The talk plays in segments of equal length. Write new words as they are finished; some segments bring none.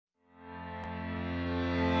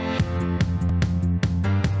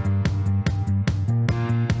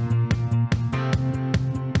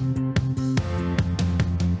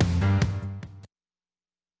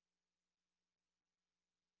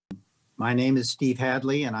My name is Steve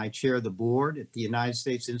Hadley, and I chair the board at the United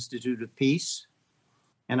States Institute of Peace.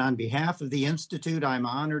 And on behalf of the Institute, I'm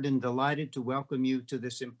honored and delighted to welcome you to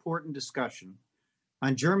this important discussion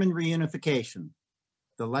on German reunification,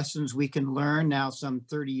 the lessons we can learn now some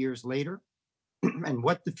 30 years later, and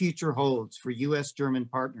what the future holds for US-German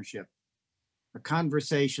partnership, a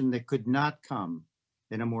conversation that could not come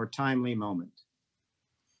in a more timely moment.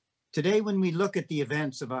 Today, when we look at the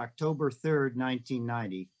events of October 3rd,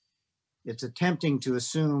 1990, it's tempting to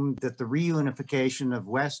assume that the reunification of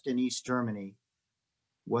West and East Germany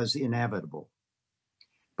was inevitable.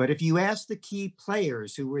 But if you ask the key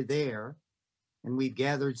players who were there, and we've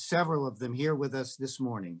gathered several of them here with us this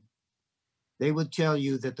morning, they would tell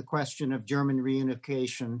you that the question of German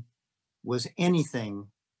reunification was anything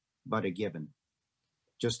but a given,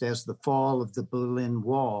 just as the fall of the Berlin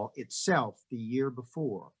Wall itself the year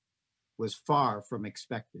before was far from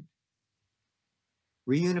expected.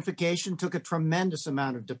 Reunification took a tremendous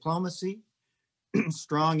amount of diplomacy,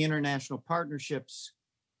 strong international partnerships,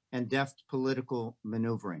 and deft political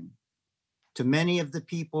maneuvering. To many of the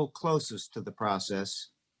people closest to the process,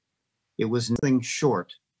 it was nothing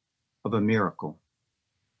short of a miracle.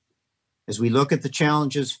 As we look at the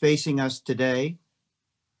challenges facing us today,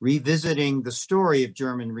 revisiting the story of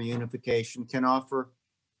German reunification can offer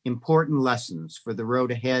important lessons for the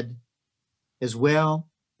road ahead, as well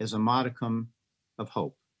as a modicum of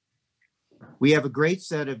hope. We have a great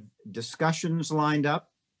set of discussions lined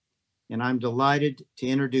up, and I'm delighted to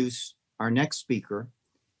introduce our next speaker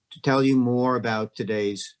to tell you more about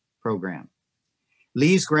today's program.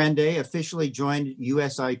 Lise Grande officially joined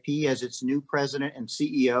USIP as its new president and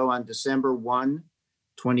CEO on December 1,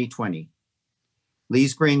 2020.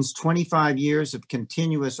 Lise brings 25 years of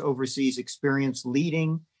continuous overseas experience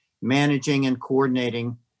leading, managing, and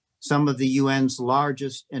coordinating some of the UN's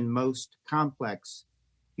largest and most complex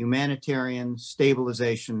humanitarian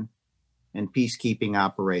stabilization and peacekeeping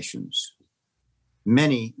operations.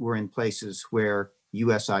 Many were in places where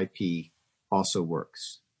USIP also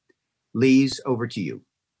works. Lise, over to you.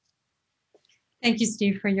 Thank you,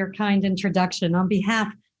 Steve, for your kind introduction. On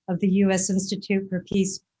behalf of the U.S. Institute for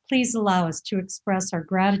Peace, please allow us to express our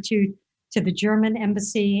gratitude to the German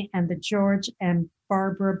Embassy and the George and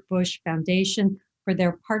Barbara Bush Foundation for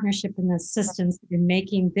their partnership and assistance in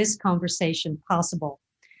making this conversation possible.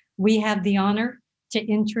 We have the honor to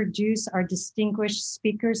introduce our distinguished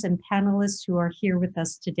speakers and panelists who are here with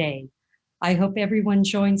us today. I hope everyone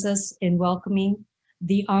joins us in welcoming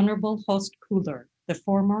the Honorable Horst Köhler, the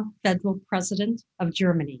former federal president of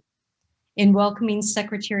Germany, in welcoming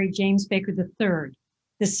Secretary James Baker III,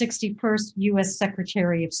 the 61st US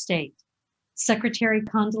Secretary of State, Secretary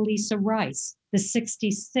Condoleezza Rice, the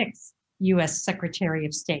 66th US Secretary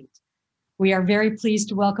of State. We are very pleased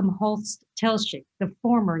to welcome Horst Telschik, the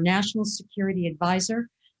former National Security Advisor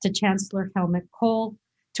to Chancellor Helmut Kohl,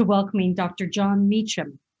 to welcoming Dr. John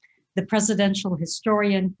Meacham, the presidential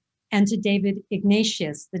historian, and to David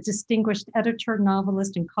Ignatius, the distinguished editor,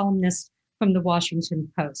 novelist, and columnist from the Washington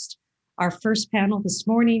Post. Our first panel this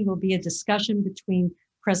morning will be a discussion between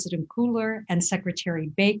President Köhler and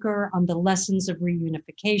Secretary Baker on the lessons of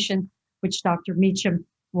reunification, which Dr. Meacham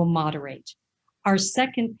will moderate. Our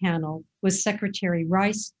second panel was Secretary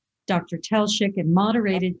Rice, Dr. Telschik, and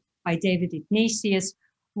moderated by David Ignatius,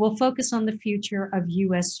 will focus on the future of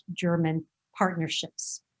US-German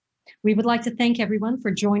partnerships. We would like to thank everyone for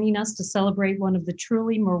joining us to celebrate one of the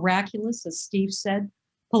truly miraculous, as Steve said,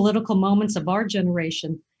 political moments of our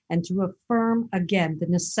generation, and to affirm again the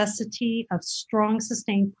necessity of strong,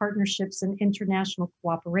 sustained partnerships and international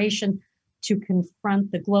cooperation to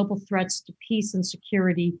confront the global threats to peace and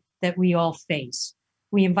security that we all face.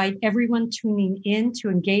 We invite everyone tuning in to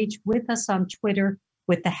engage with us on Twitter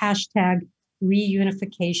with the hashtag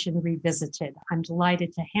Reunification Revisited. I'm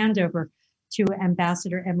delighted to hand over to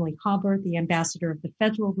Ambassador Emily Haber, the Ambassador of the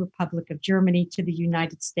Federal Republic of Germany to the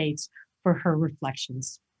United States, for her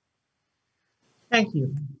reflections. Thank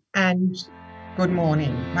you, and good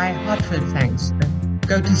morning. My heartfelt thanks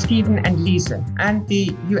go to Stephen and Lisa and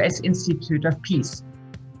the US Institute of Peace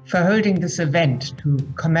for holding this event to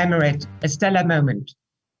commemorate a stellar moment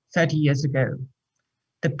 30 years ago,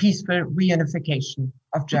 the peaceful reunification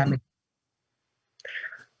of Germany.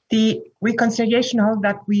 The reconciliation hall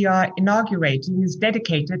that we are inaugurating is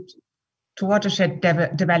dedicated to watershed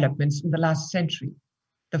developments in the last century,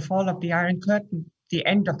 the fall of the Iron Curtain, the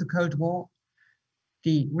end of the Cold War,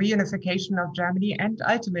 the reunification of Germany, and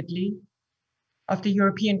ultimately of the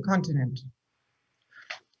European continent.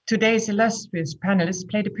 Today's illustrious panelists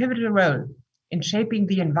played a pivotal role in shaping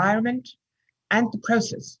the environment and the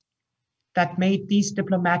process that made these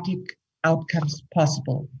diplomatic outcomes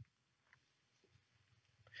possible.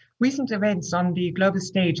 Recent events on the global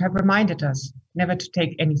stage have reminded us never to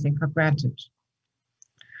take anything for granted.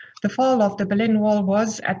 The fall of the Berlin Wall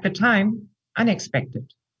was, at the time,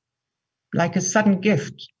 unexpected, like a sudden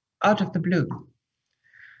gift out of the blue.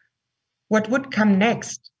 What would come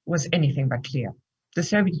next was anything but clear. The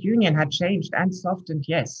Soviet Union had changed and softened,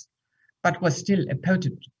 yes, but was still a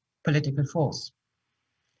potent political force.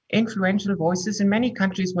 Influential voices in many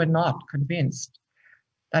countries were not convinced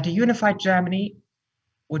that a unified Germany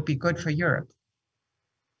would be good for Europe.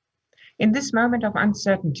 In this moment of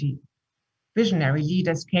uncertainty, visionary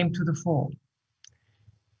leaders came to the fore.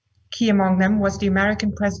 Key among them was the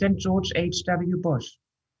American President George H.W. Bush.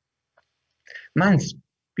 Months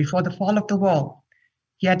before the fall of the wall,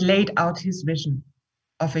 he had laid out his vision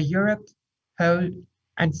of a Europe whole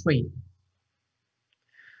and free.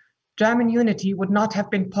 German unity would not have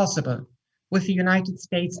been possible with the United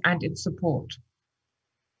States and its support.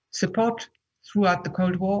 Support throughout the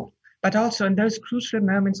Cold War, but also in those crucial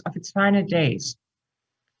moments of its final days.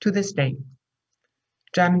 To this day,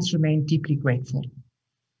 Germans remain deeply grateful.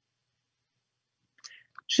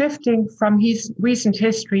 Shifting from his recent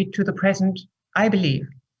history to the present, I believe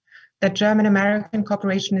that German-American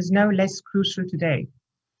cooperation is no less crucial today.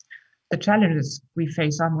 The challenges we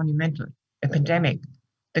face are monumental: a pandemic,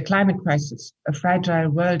 the climate crisis, a fragile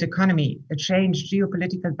world economy, a changed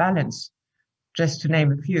geopolitical balance, just to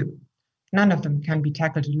name a few. None of them can be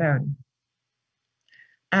tackled alone.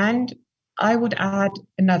 And I would add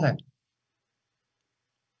another,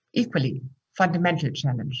 equally fundamental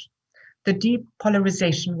challenge: the deep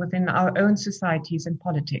polarization within our own societies and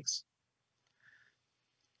politics.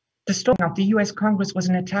 The storming of the US Congress was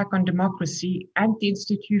an attack on democracy and the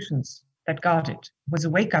institutions that guard it. It was a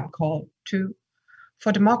wake-up call, too,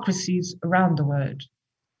 for democracies around the world.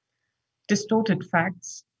 Distorted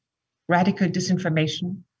facts, radical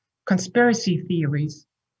disinformation, conspiracy theories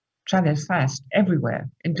travel fast everywhere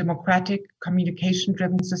in democratic,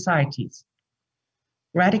 communication-driven societies.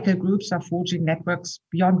 Radical groups are forging networks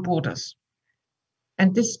beyond borders.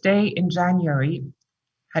 And this day in January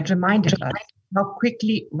had reminded us how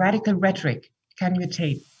quickly radical rhetoric can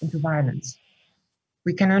mutate into violence.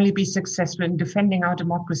 We can only be successful in defending our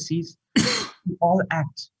democracies if we all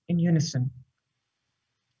act in unison.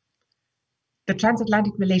 The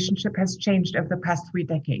transatlantic relationship has changed over the past 3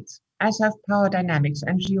 decades, as have power dynamics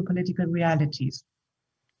and geopolitical realities.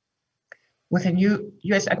 With a new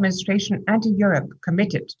US administration and a Europe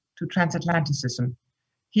committed to transatlanticism,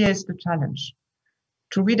 here's the challenge: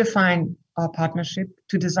 to redefine our partnership,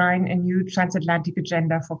 to design a new transatlantic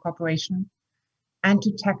agenda for cooperation, and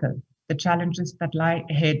to tackle the challenges that lie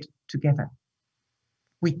ahead together.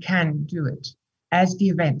 We can do it, as the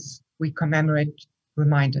events we commemorate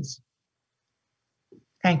remind us.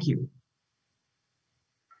 Thank you.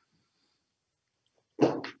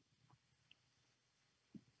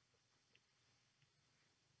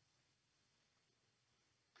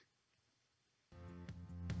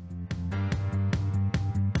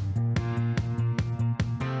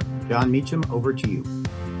 John Meacham, over to you.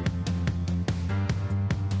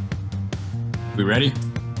 We ready?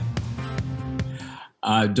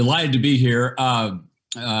 Delighted to be here.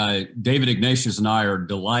 David Ignatius and I are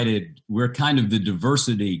delighted. We're kind of the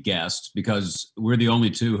diversity guests because we're the only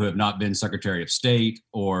two who have not been Secretary of State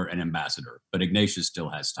or an ambassador, but Ignatius still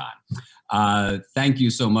has time. Thank you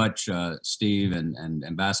so much, Steve and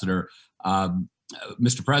Ambassador.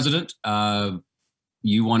 Mr. President,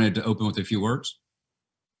 you wanted to open with a few words?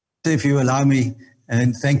 If you allow me,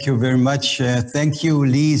 and thank you very much. Thank you,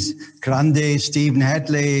 Lise Grande, Stephen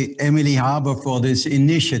Hadley, Emily Harbour for this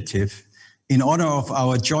initiative in honor of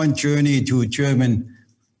our joint journey to German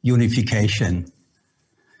unification.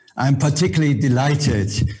 I'm particularly delighted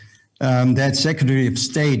that Secretary of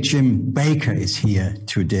State Jim Baker is here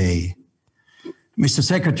today. Mr.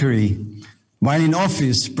 Secretary, while in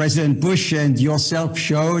office, President Bush and yourself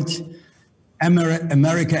showed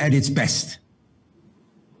America at its best.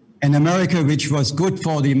 An America which was good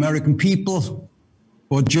for the American people,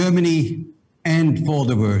 for Germany, and for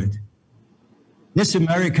the world. This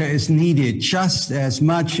America is needed just as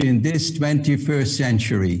much in this 21st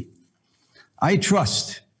century. I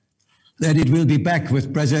trust that it will be back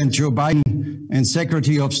with President Joe Biden and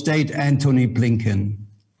Secretary of State Antony Blinken.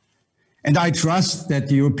 And I trust that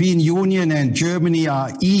the European Union and Germany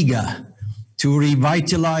are eager to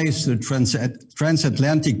revitalize the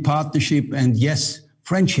transatlantic partnership and, yes,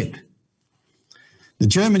 friendship. The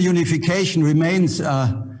German unification remains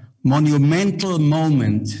a monumental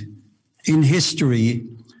moment in history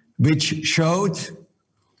which showed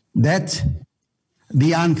that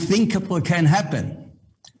the unthinkable can happen.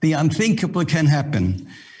 The unthinkable can happen.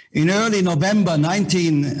 In early November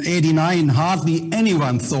 1989, hardly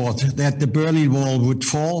anyone thought that the Berlin Wall would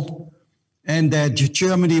fall and that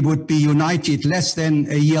Germany would be united less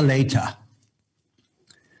than a year later.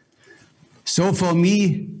 So for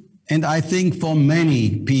me, and I think for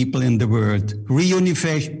many people in the world,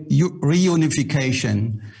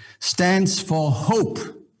 reunification stands for hope,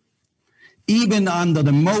 even under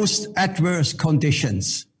the most adverse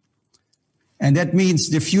conditions. And that means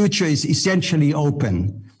the future is essentially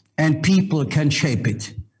open and people can shape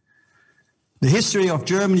it. The history of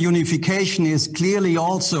German unification is clearly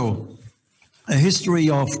also a history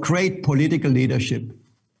of great political leadership.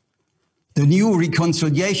 The new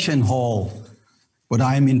reconciliation hall, what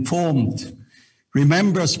I am informed,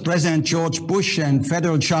 remembers President George Bush and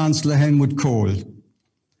Federal Chancellor Helmut Kohl.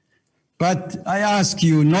 But I ask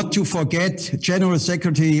you not to forget General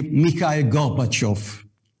Secretary Mikhail Gorbachev.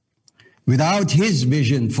 Without his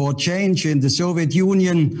vision for change in the Soviet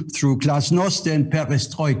Union through glasnost and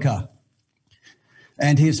perestroika,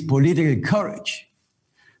 and his political courage,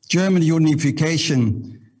 German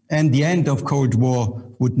unification and the end of Cold War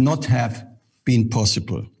would not have been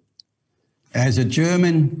possible. As a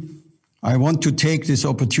German, I want to take this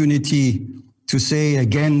opportunity to say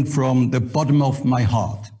again from the bottom of my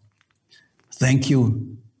heart, thank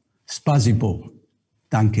you, spasibo,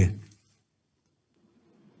 danke.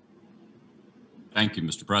 Thank you,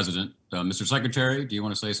 Mr. President. Mr. Secretary, do you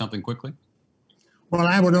want to say something quickly? Well,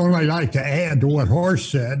 I would only like to add to what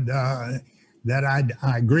Horst said, that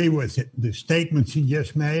I agree with the statements he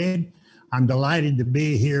just made. I'm delighted to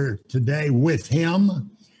be here today with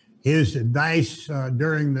him. His advice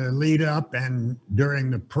during the lead up and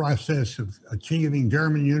during the process of achieving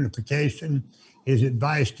German unification, his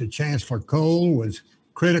advice to Chancellor Kohl was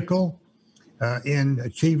critical in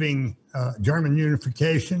achieving German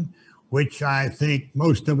unification, which I think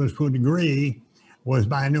most of us would agree was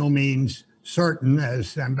by no means certain,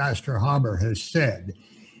 as Ambassador Haber has said.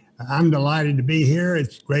 I'm delighted to be here.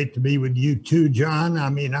 It's great to be with you too, John. I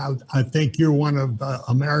mean, I think you're one of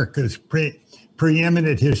America's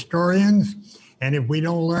preeminent historians. And if we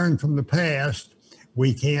don't learn from the past,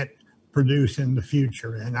 we can't produce in the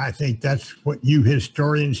future. And I think that's what you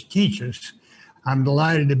historians teach us. I'm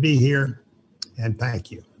delighted to be here, and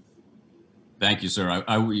thank you. Thank you, sir.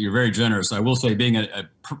 You're very generous. I will say being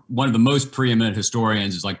one of the most preeminent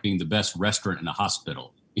historians is like being the best restaurant in a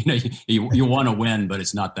hospital. You know, you want to win, but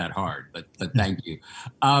it's not that hard. But thank you.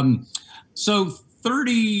 So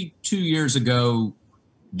 32 years ago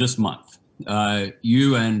this month,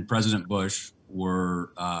 you and President Bush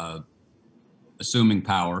were assuming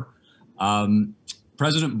power.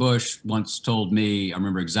 President Bush once told me, I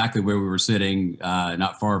remember exactly where we were sitting,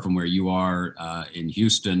 not far from where you are in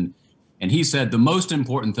Houston. And he said the most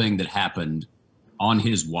important thing that happened on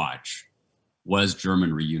his watch was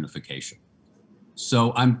German reunification.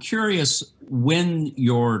 So I'm curious, when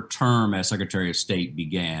your term as Secretary of State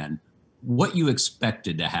began, what you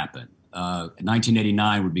expected to happen.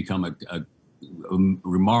 1989 would become a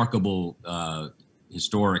remarkable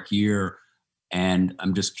historic year. And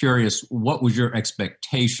I'm just curious, what was your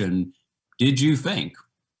expectation? Did you think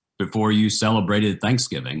before you celebrated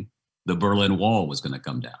Thanksgiving, the Berlin Wall was going to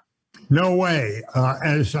come down? No way.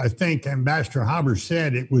 As I think Ambassador Haber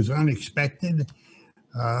said, it was unexpected.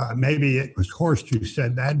 Maybe it was Horst who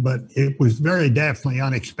said that, but it was very definitely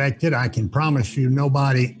unexpected. I can promise you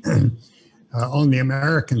nobody on the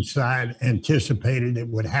American side anticipated it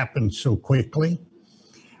would happen so quickly.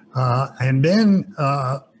 And then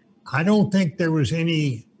I don't think there was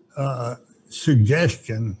any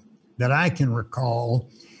suggestion that I can recall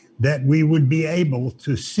that we would be able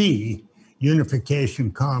to see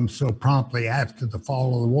unification come so promptly after the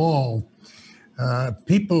fall of the wall.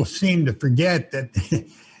 People seem to forget that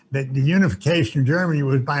that the unification of Germany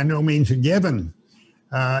was by no means a given.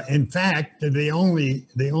 In fact, the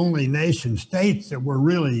only nation states that were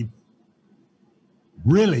really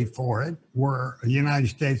for it were the United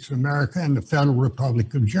States of America and the Federal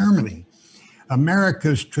Republic of Germany.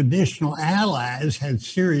 America's traditional allies had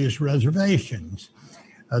serious reservations.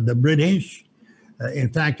 The British, in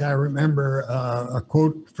fact, I remember a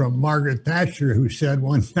quote from Margaret Thatcher, who said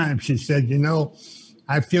one time, she said, you know,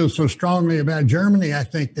 I feel so strongly about Germany, I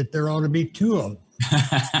think that there ought to be two of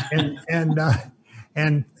them.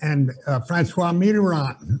 and Francois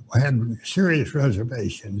Mitterrand had serious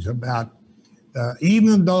reservations about,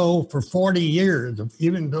 even though for 40 years,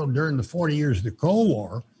 even though during the 40 years of the Cold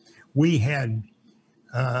War, we had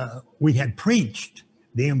preached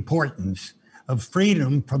the importance of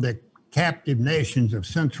freedom for the captive nations of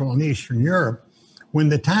Central and Eastern Europe. When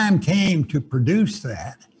the time came to produce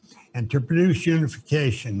that and to produce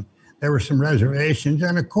unification, there were some reservations.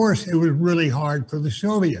 And of course, it was really hard for the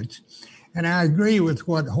Soviets. And I agree with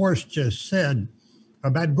what Horst just said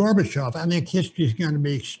about Gorbachev. I think history is going to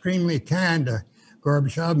be extremely kind to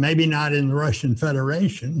Gorbachev, maybe not in the Russian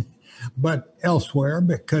Federation, but elsewhere,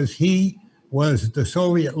 because he was the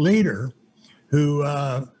Soviet leader who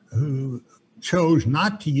chose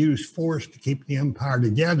not to use force to keep the empire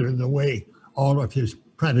together the way all of his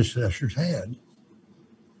predecessors had.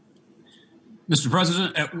 Mr.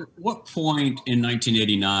 President, at what point in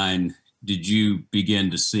 1989 did you begin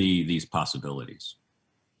to see these possibilities?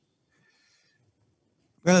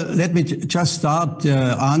 Well, let me just start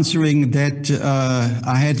answering that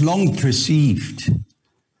I had long perceived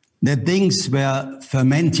that things were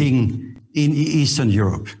fermenting in Eastern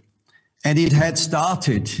Europe. And it had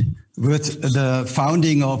started with the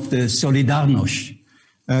founding of the Solidarność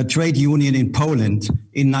trade union in Poland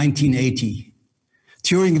in 1980.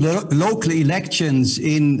 During the local elections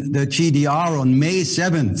in the GDR on May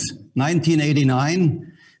 7th,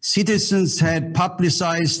 1989, citizens had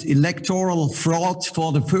publicized electoral fraud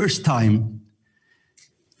for the first time.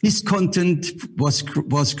 Discontent was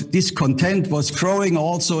growing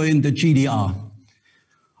also in the GDR.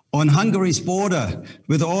 On Hungary's border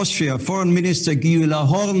with Austria, Foreign Minister Gyula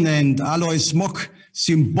Horn and Alois Mock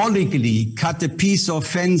symbolically cut a piece of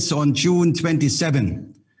fence on June 27.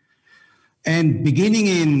 And beginning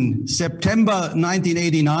in September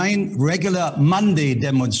 1989, regular Monday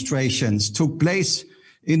demonstrations took place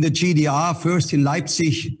in the GDR, first in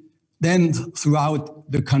Leipzig, then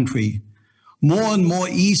throughout the country. More and more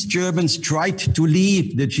East Germans tried to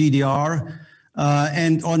leave the GDR,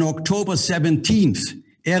 and on October 17th,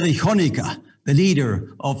 Erich Honecker, the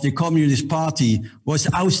leader of the Communist Party, was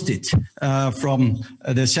ousted from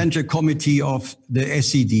the Central Committee of the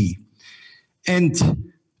SED. And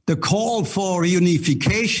the call for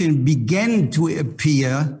reunification began to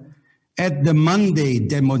appear at the Monday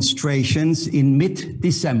demonstrations in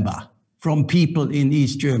mid-December from people in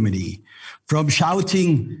East Germany. From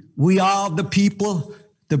shouting, "We are the people,"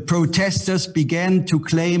 the protesters began to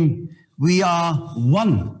claim, "We are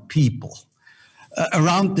one people."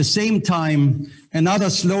 Around the same time, another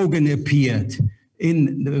slogan appeared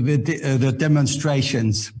in the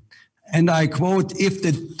demonstrations. And I quote, "If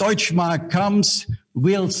the Deutschmark comes,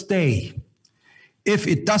 we'll stay. If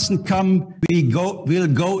it doesn't come, we'll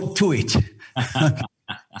go to it."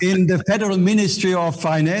 In the Federal Ministry of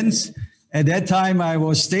Finance, at that time I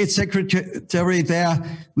was state secretary there,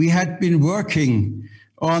 we had been working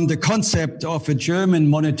on the concept of a German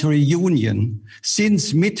monetary union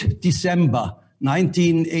since mid-December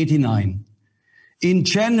 1989. In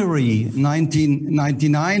January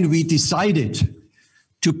 1999, we decided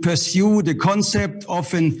to pursue the concept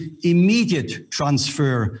of an immediate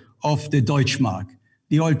transfer of the Deutschmark.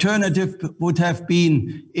 The alternative would have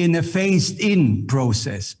been in a phased-in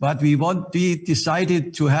process, but we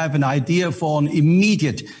decided to have an idea for an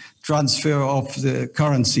immediate transfer of the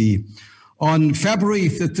currency. On February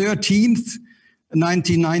the 13th,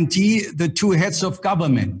 1990, the two heads of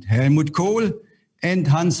government, Helmut Kohl and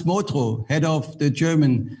Hans Modrow, head of the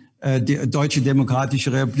German Deutsche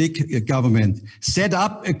Demokratische Republik government, set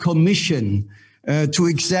up a commission to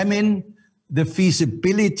examine the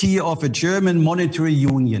feasibility of a German monetary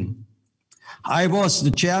union. I was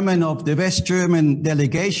the chairman of the West German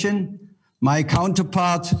delegation. My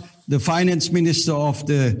counterpart, the finance minister of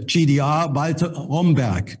the GDR, Walter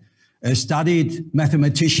Romberg, a studied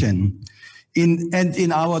mathematician.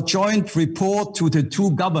 In our joint report to the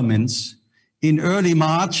two governments in early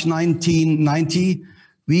March 1990,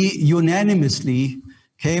 we unanimously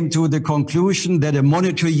came to the conclusion that a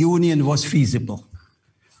monetary union was feasible.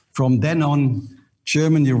 From then on,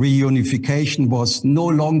 German reunification was no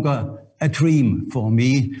longer a dream for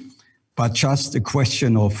me, but just a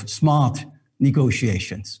question of smart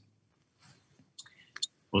negotiations.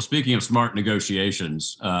 Well, speaking of smart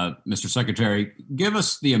negotiations, Mr. Secretary, give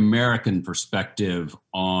us the American perspective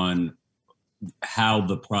on how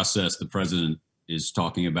the process the president is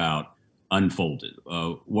talking about unfolded.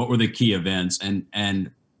 What were the key events?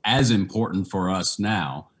 And as important for us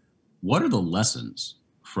now, what are the lessons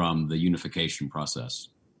from the unification process?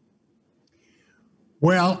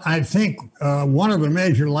 Well, I think one of the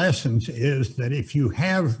major lessons is that if you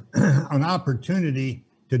have an opportunity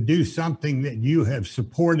to do something that you have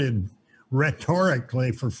supported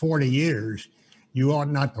rhetorically for 40 years, you ought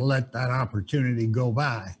not to let that opportunity go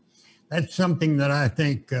by. That's something that I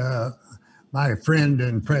think my friend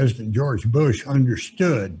and President George Bush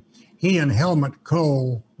understood. He and Helmut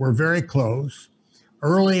Kohl were very close.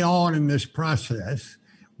 Early on in this process,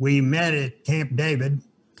 we met at Camp David,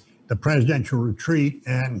 the presidential retreat,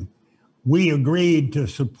 and we agreed to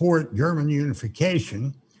support German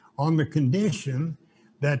unification on the condition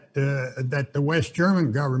that the West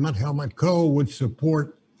German government, Helmut Kohl, would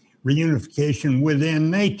support reunification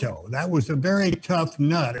within NATO. That was a very tough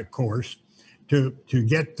nut, of course, to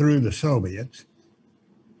get through the Soviets.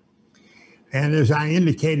 And as I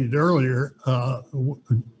indicated earlier,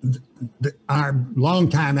 our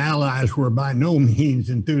longtime allies were by no means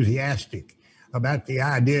enthusiastic about the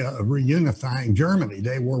idea of reunifying Germany.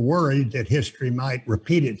 They were worried that history might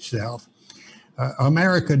repeat itself.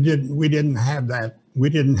 America we didn't have that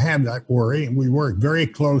worry, and we worked very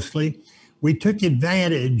closely. We took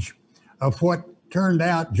advantage of what turned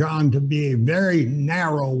out, John, to be a very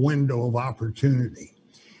narrow window of opportunity.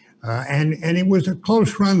 And it was a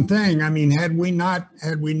close run thing. I mean, had we not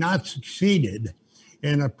succeeded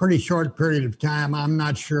in a pretty short period of time, I'm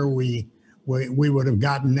not sure we would have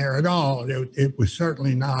gotten there at all. It was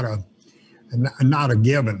certainly not a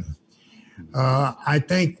given. I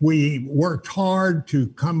think we worked hard to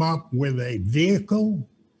come up with a vehicle,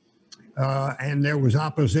 and there was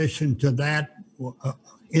opposition to that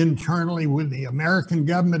internally with the American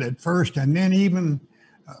government at first, and then even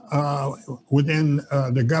within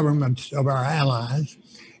the governments of our allies.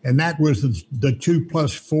 And that was the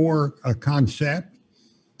 2+4 concept.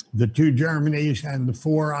 The two Germanys and the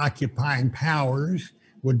four occupying powers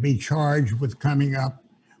would be charged with coming up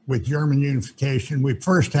with German unification. We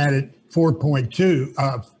first had it 4.2,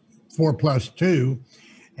 4+2,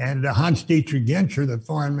 and Hans-Dietrich Genscher, the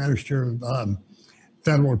foreign minister of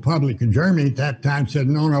Federal Republic of Germany at that time, said,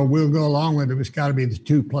 no, we'll go along with it. It's got to be the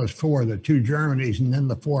 2+4, the two Germanys, and then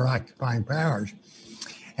the four occupying powers.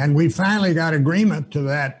 And we finally got agreement to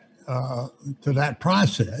that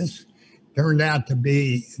process. Turned out to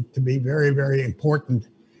be very, very important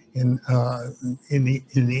in the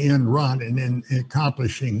end run and in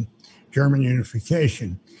accomplishing German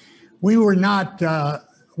unification. We were not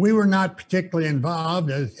particularly involved,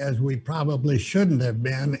 as we probably shouldn't have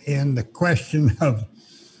been, in the question of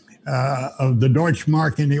the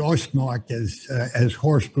Deutschmark and the Ostmark, as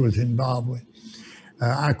Horst was involved with.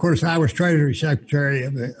 Of course, I was Treasury Secretary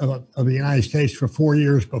of the United States for 4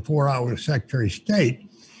 years before I was Secretary of State.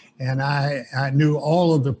 And I knew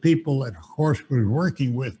all of the people that Horst was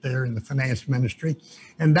working with there in the finance ministry.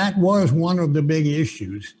 And that was one of the big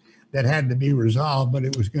issues that had to be resolved, but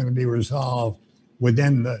it was going to be resolved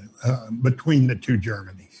within between the two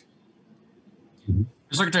Germanys.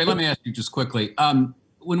 Secretary, let me ask you just quickly.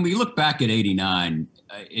 When we look back at '89,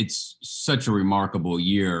 it's such a remarkable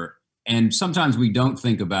year. And sometimes we don't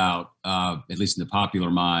think about, at least in the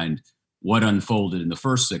popular mind, what unfolded in the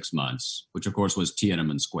first 6 months, which of course was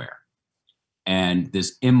Tiananmen Square, and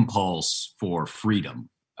this impulse for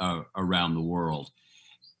freedom around the world.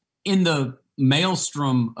 In the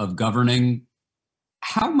maelstrom of governing,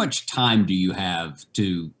 how much time do you have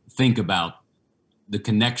to think about the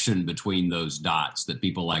connection between those dots that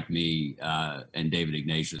people like me and David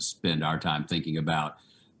Ignatius spend our time thinking about?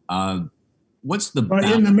 What's the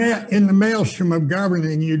in the maelstrom of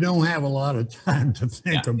governing, you don't have a lot of time to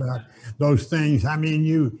think about those things. I mean,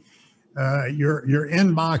 your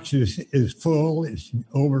inbox is full, it's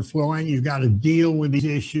overflowing. You got to deal with these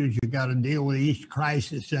issues. You got to deal with each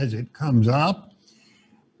crisis as it comes up.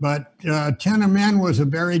 But Tiananmen was a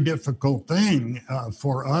very difficult thing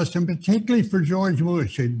for us, and particularly for George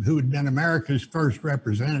Bush, who had been America's first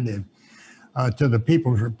representative to the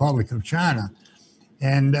People's Republic of China.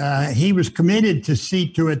 And he was committed to see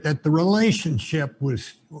to it that the relationship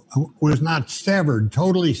was not severed,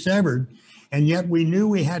 totally severed. And yet we knew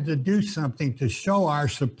we had to do something to show our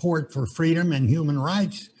support for freedom and human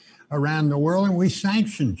rights around the world. And we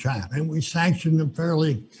sanctioned China, and we sanctioned them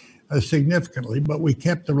fairly significantly, but we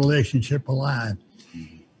kept the relationship alive.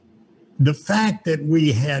 The fact that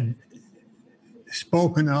we had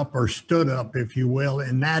spoken up or stood up, if you will,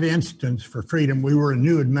 in that instance for freedom, we were a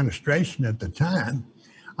new administration at the time,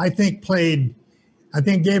 I think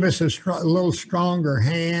gave us a little stronger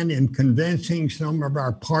hand in convincing some of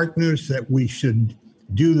our partners that we should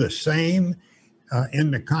do the same in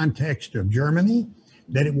the context of Germany,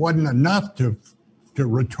 that it wasn't enough to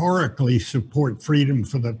rhetorically support freedom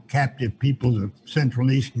for the captive peoples of Central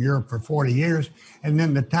and Eastern Europe for 40 years, and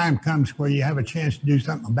then the time comes where you have a chance to do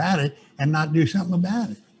something about it and not do something about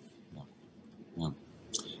it.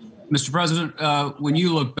 Mr. President, when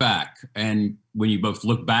you look back, and when you both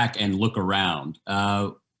look back and look around,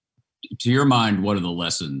 to your mind, what are the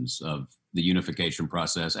lessons of the unification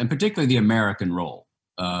process, and particularly the American role?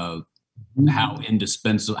 How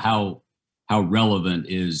indispensable, how relevant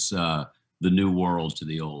is the new world to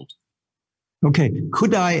the old? Okay,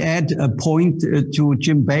 could I add a point to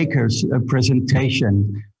Jim Baker's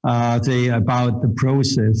presentation? about the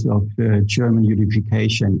process of German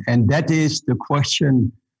unification. And that is the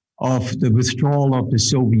question of the withdrawal of the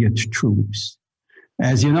Soviet troops.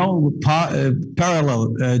 As you know,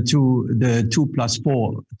 parallel to the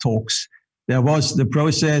 2+4 talks, there was the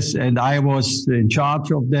process, and I was in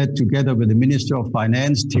charge of that together with the Minister of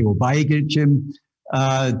Finance, Theo Weigel, Jim,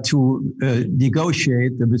 to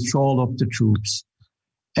negotiate the withdrawal of the troops.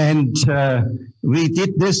 And we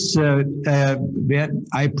did this, where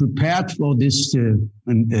I prepared for this,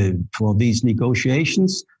 for these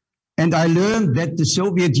negotiations. And I learned that the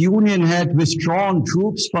Soviet Union had withdrawn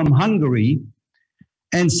troops from Hungary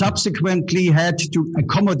and subsequently had to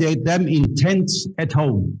accommodate them in tents at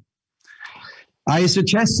home. I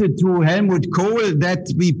suggested to Helmut Kohl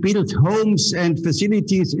that we build homes and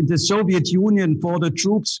facilities in the Soviet Union for the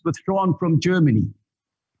troops withdrawn from Germany.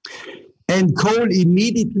 And Kohl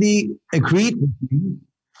immediately agreed with me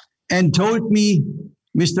and told me,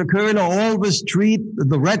 Mr. Köhler, always treat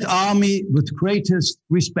the Red Army with greatest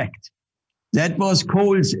respect. That was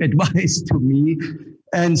Kohl's advice to me.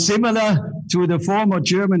 And similar to the former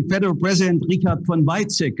German Federal President Richard von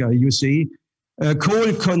Weizsäcker, you see,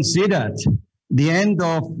 Kohl considered the end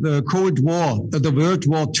of the Cold War, the World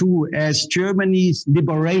War II, as Germany's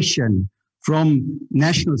liberation from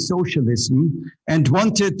National Socialism and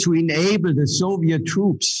wanted to enable the Soviet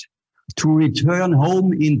troops to return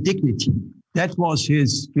home in dignity. That was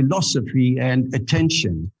his philosophy and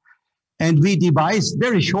attention. And we devised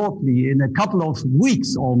very shortly, in a couple of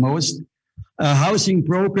weeks almost, a housing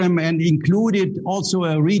program and included also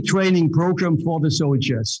a retraining program for the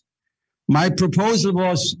soldiers. My proposal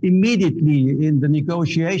was immediately in the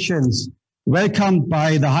negotiations welcomed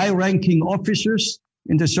by the high-ranking officers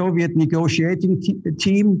in the Soviet negotiating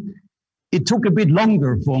team. It took a bit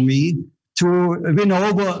longer for me to win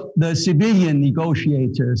over the civilian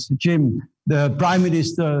negotiators, Jim, the Prime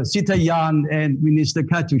Minister Sitayan and Minister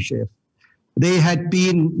Katushev. They had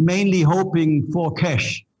been mainly hoping for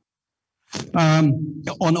cash.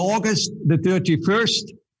 On August the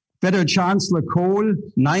 31st, Federal Chancellor Kohl,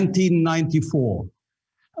 1994,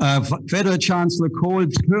 Federal Chancellor Kohl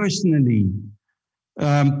personally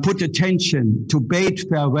put attention to bid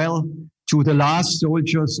farewell to the last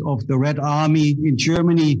soldiers of the Red Army in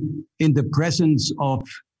Germany in the presence of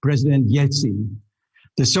President Yeltsin.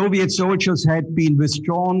 The Soviet soldiers had been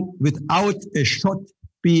withdrawn without a shot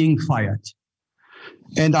being fired.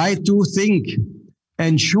 And I do think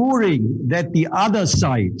ensuring that the other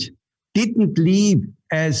side didn't leave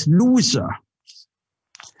as loser,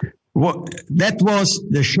 that was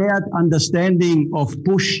the shared understanding of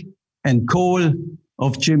Bush and Kohl,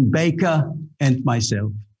 of Jim Baker and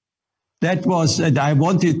myself. That was, and I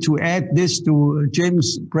wanted to add this to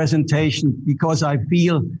Jim's presentation because I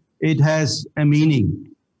feel it has a meaning.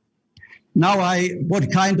 Now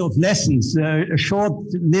what kind of lessons? A short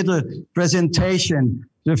little presentation.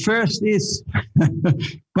 The first is,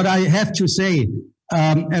 but I have to say,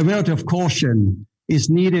 a word of caution is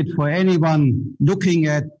needed for anyone looking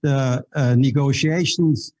at the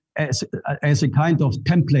negotiations as a kind of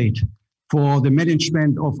template for the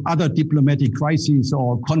management of other diplomatic crises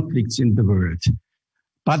or conflicts in the world.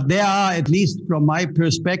 But there are, at least from my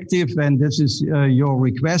perspective, and this is your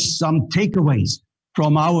request, some takeaways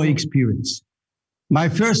from our experience. My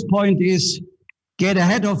first point is get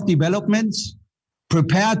ahead of developments,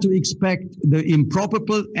 prepare to expect the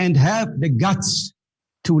improbable, and have the guts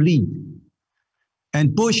to lead.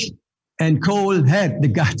 And Bush and Kohl had the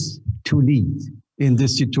guts to lead in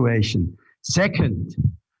this situation. Second,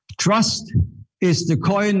 trust is the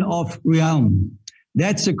coin of realm.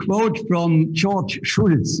 That's a quote from George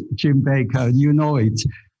Shultz, Jim Baker, you know it.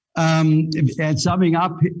 And summing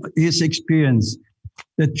up his experience,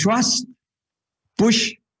 the trust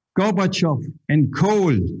Bush, Gorbachev, and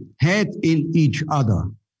Kohl had in each other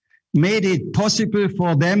made it possible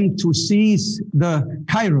for them to seize the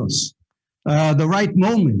kairos, the right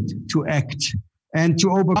moment to act and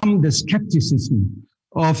to overcome the skepticism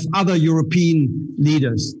of other European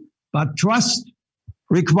leaders. But trust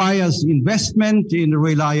requires investment in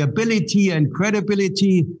reliability and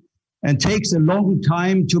credibility and takes a long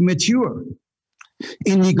time to mature.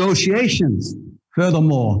 In negotiations,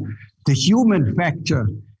 furthermore, the human factor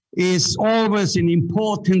is always an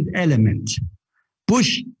important element.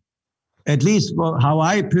 Bush, at least how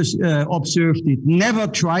I observed it, never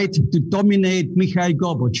tried to dominate Mikhail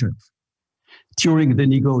Gorbachev during the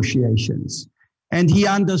negotiations. And he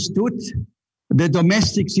understood the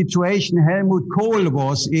domestic situation Helmut Kohl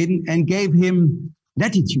was in and gave him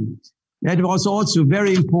latitude. That was also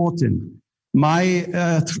very important. My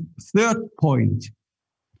third point,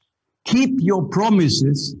 Keep your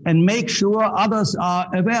promises and make sure others are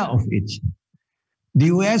aware of it. The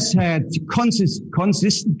US had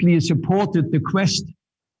consistently supported the quest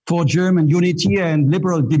for German unity and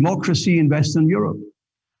liberal democracy in Western Europe.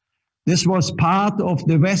 This was part of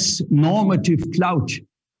the West's normative clout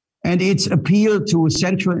and its appeal to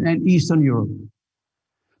Central and Eastern Europe.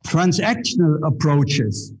 Transactional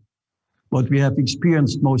approaches, what we have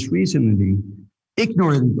experienced most recently,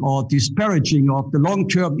 ignorant or disparaging of the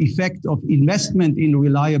long-term effect of investment in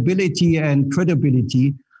reliability and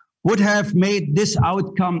credibility, would have made this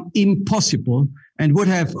outcome impossible and would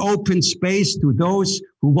have opened space to those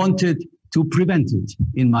who wanted to prevent it,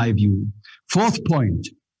 in my view. Fourth point,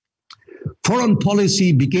 foreign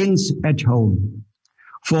policy begins at home,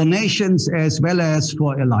 for nations as well as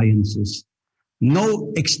for alliances.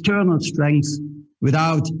 No external strength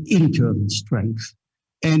without internal strength.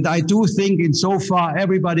 And I do think insofar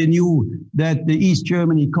everybody knew that the East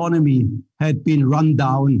German economy had been run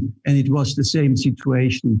down, and it was the same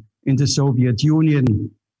situation in the Soviet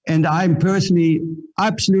Union. And I'm personally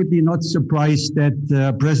absolutely not surprised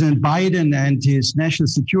that President Biden and his national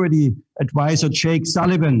security advisor, Jake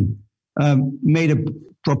Sullivan, made a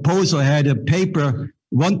proposal, had a paper,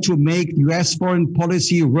 want to make US foreign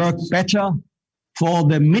policy work better for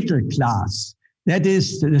the middle class. That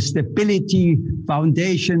is the stability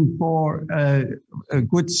foundation for a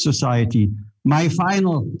good society. My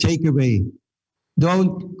final takeaway,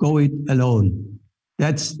 don't go it alone.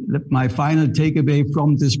 That's my final takeaway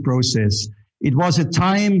from this process. It was a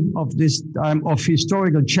time of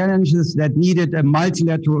historical challenges that needed a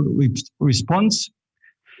multilateral response.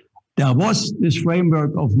 There was this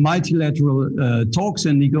framework of multilateral talks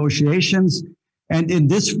and negotiations. And in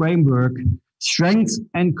this framework, strength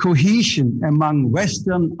and cohesion among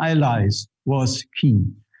Western allies was key.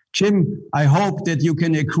 Jim, I hope that you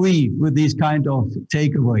can agree with these kind of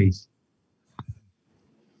takeaways.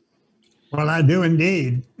 Well, I do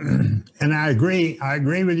indeed, and I agree. I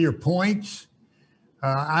agree with your points.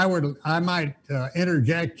 I might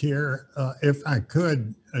interject here, if I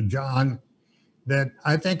could, John, that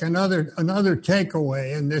I think another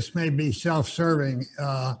takeaway, and this may be self-serving,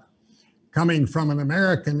 coming from an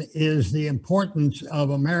American, is the importance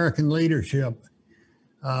of American leadership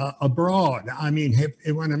abroad. I mean,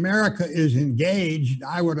 when America is engaged,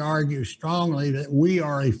 I would argue strongly that we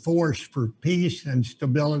are a force for peace and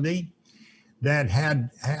stability. That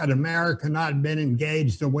had America not been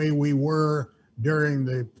engaged the way we were during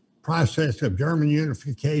the process of German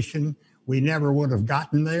unification, we never would have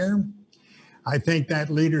gotten there. I think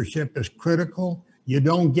that leadership is critical. You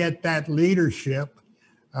don't get that leadership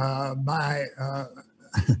by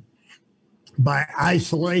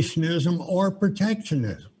isolationism or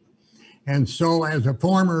protectionism. And so as a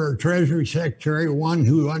former Treasury Secretary, one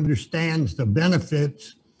who understands the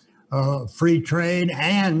benefits of free trade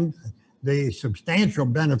and the substantial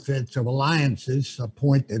benefits of alliances, a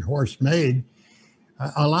point that Horst made,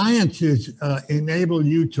 alliances enable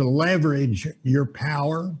you to leverage your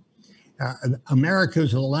power.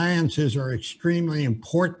 America's alliances are extremely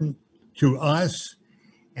important to us,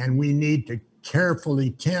 and we need to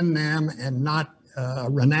carefully tend them and not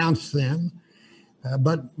renounce them.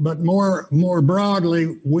 But more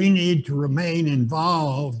broadly, we need to remain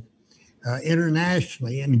involved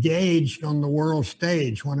internationally, engaged on the world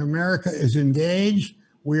stage. When America is engaged,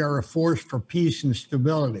 we are a force for peace and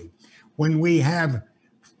stability. When we have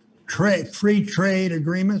free trade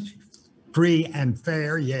agreements, free and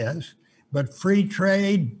fair, yes, but free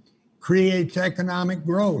trade creates economic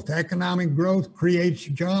growth. Economic growth creates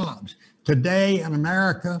jobs. Today in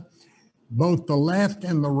America, both the left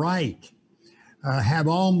and the right have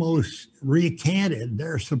almost recanted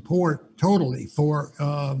their support totally for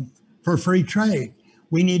free trade.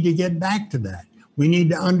 We need to get back to that. We need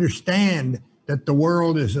to understand that the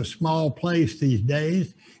world is a small place these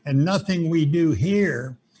days, and nothing we do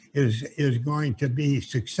here is going to be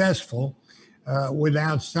successful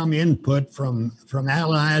without some input from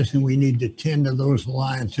allies, and we need to tend to those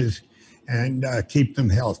alliances and keep them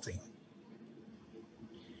healthy.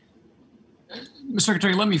 Mr.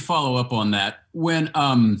 Secretary, let me follow up on that. When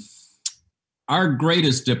our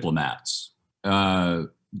greatest diplomats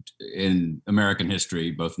in American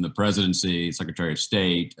history, both in the presidency, Secretary of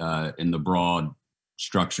State, in the broad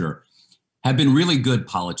structure, have been really good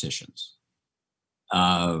politicians.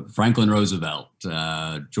 Franklin Roosevelt,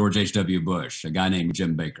 George H.W. Bush, a guy named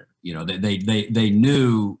Jim Baker. You know, they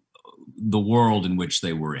knew the world in which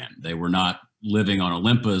they were in. They were not living on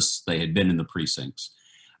Olympus. They had been in the precincts.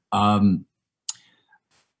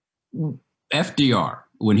 FDR,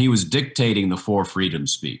 when he was dictating the Four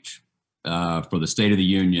Freedoms speech for the State of the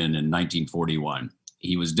Union in 1941,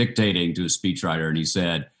 he was dictating to a speechwriter, and he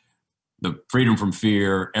said, the freedom from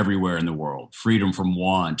fear everywhere in the world, freedom from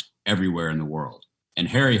want everywhere in the world. And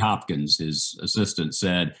Harry Hopkins, his assistant,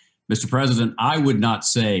 said, Mr. President, I would not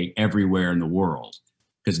say everywhere in the world,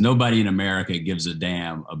 because nobody in America gives a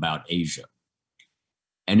damn about Asia.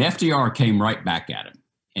 And FDR came right back at him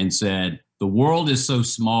and said, the world is so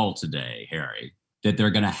small today, Harry, that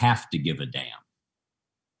they're going to have to give a damn,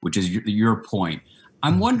 which is your point.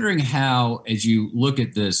 I'm wondering how, as you look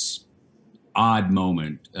at this odd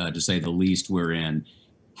moment, to say the least, we're in,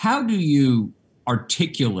 how do you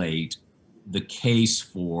articulate the case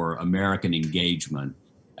for American engagement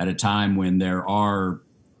at a time when there are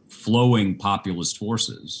flowing populist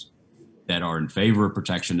forces that are in favor of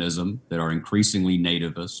protectionism, that are increasingly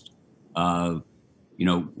nativist?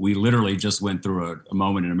 We literally just went through a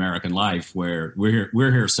moment in American life where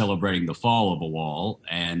we're here celebrating the fall of a wall,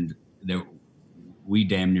 and we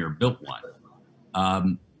damn near built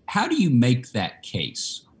one. How do you make that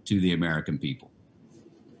case to the American people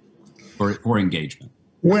for engagement?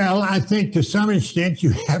 Well, I think to some extent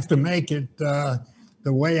you have to make it the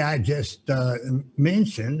way I just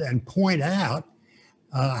mentioned, and point out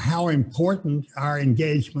how important our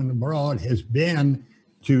engagement abroad has been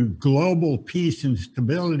to global peace and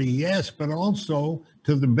stability, yes, but also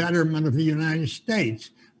to the betterment of the United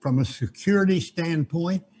States from a security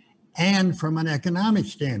standpoint and from an economic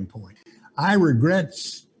standpoint. I regret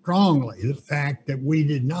strongly the fact that we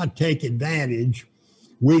did not take advantage,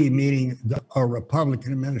 we meaning a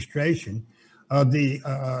Republican administration, of the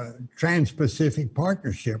Trans-Pacific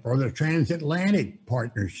Partnership or the Transatlantic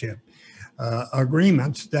Partnership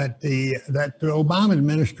agreements that the Obama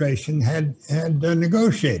administration had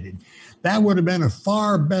negotiated. That would have been a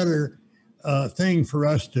far better thing for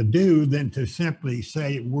us to do than to simply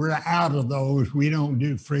say we're out of those, we don't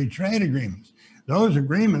do free trade agreements. Those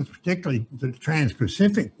agreements, particularly the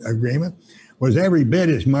Trans-Pacific Agreement, was every bit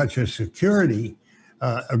as much a security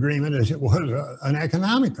agreement as it was an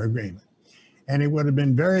economic agreement. And it would have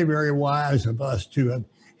been very, very wise of us to have,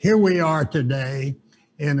 here we are today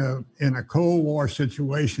in a Cold War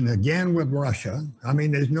situation again with Russia. I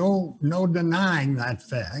mean, there's no denying that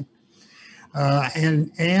fact.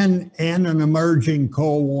 And an emerging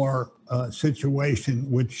Cold War situation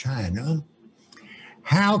with China.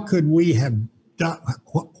 How could we have done,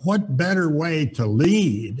 what better way to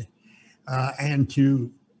lead and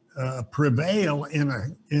to prevail in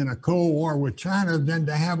a Cold War with China than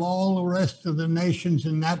to have all the rest of the nations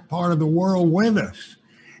in that part of the world with us,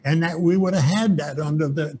 and that we would have had that under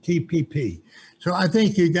the TPP. So I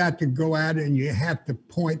think you got to go out and you have to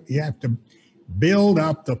build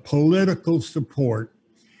up the political support.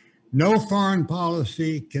 No foreign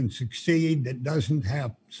policy can succeed that doesn't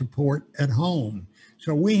have support at home.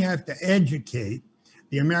 So we have to educate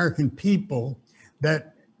the American people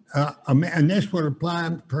that and this would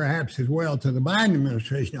apply perhaps as well to the Biden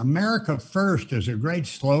administration. America first is a great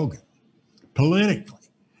slogan politically,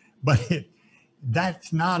 but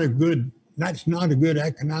that's not a good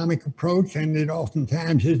economic approach, and it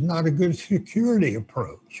oftentimes is not a good security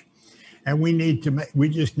approach. And we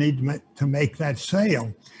just need to make that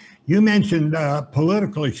sale. You mentioned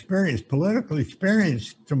political experience. Political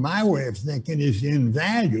experience, to my way of thinking, is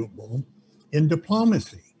invaluable in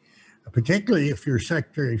diplomacy. Particularly if you're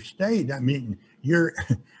Secretary of State. I mean, you're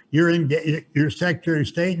Secretary of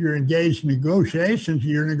State, you're engaged in negotiations,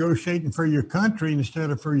 you're negotiating for your country instead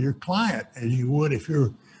of for your client, as you would if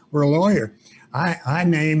you were a lawyer. I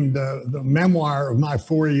named the memoir of my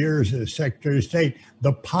 4 years as Secretary of State,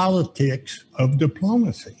 The Politics of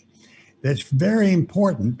Diplomacy. That's very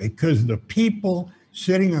important because the people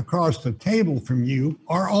sitting across the table from you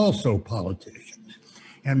are also politicians.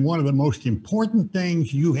 And one of the most important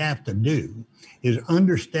things you have to do is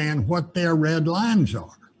understand what their red lines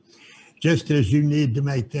are, just as you need to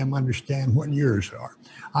make them understand what yours are.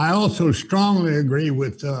 I also strongly agree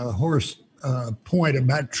with Horst's point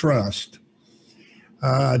about trust.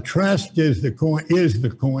 Trust is the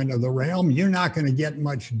coin of the realm. You're not going to get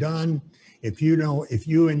much done if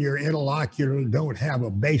you and your interlocutor don't have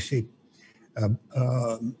a basic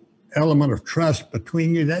element of trust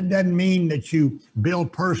between you. That doesn't mean that you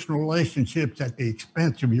build personal relationships at the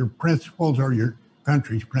expense of your principles or your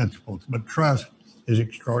country's principles, but trust is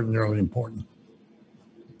extraordinarily important.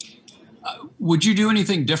 Would you do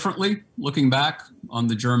anything differently looking back on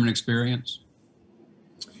the German experience?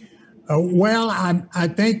 Well, I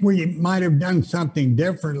think we might have done something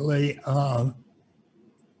differently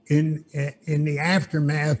in the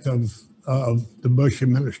aftermath of the Bush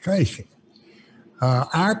administration.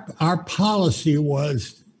 Our policy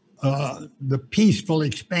was the peaceful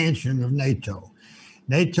expansion of NATO.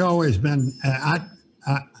 NATO has been,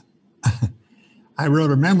 I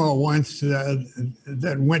wrote a memo once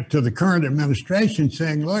that went to the current administration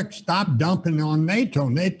saying, look, stop dumping on NATO.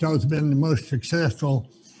 NATO's been the most successful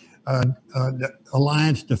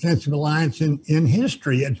alliance, defensive alliance in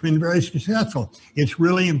history. It's been very successful. It's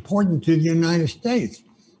really important to the United States.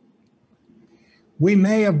 We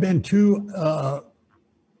may have been too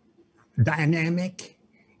dynamic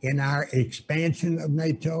in our expansion of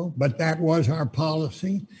NATO, but that was our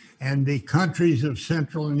policy. And the countries of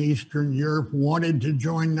Central and Eastern Europe wanted to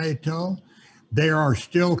join NATO. There are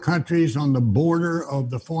still countries on the border of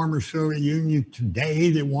the former Soviet Union today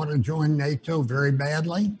that want to join NATO very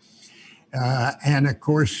badly. And of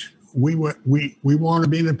course, we want to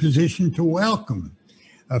be in a position to welcome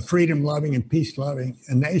freedom-loving and peace-loving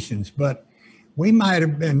nations. But we might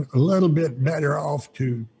have been a little bit better off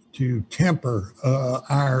to temper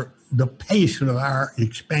the pace of our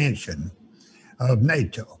expansion of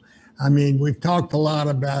NATO. I mean, we've talked a lot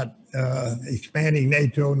about expanding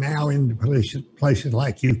NATO now into places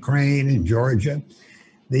like Ukraine and Georgia.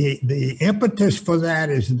 The impetus for that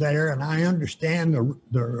is there, and I understand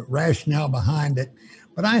the rationale behind it,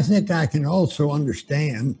 but I think I can also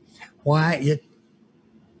understand why it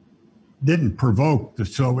didn't provoke the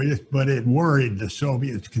Soviets, but it worried the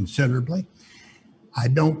Soviets considerably. I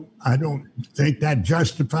don't think that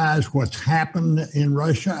justifies what's happened in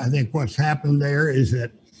Russia. I think what's happened there is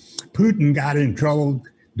that Putin got in trouble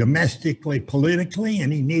domestically, politically,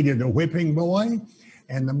 and he needed a whipping boy.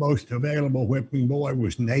 And the most available whipping boy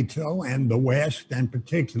was NATO and the West, and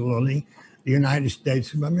particularly the United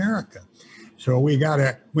States of America. So we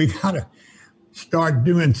gotta start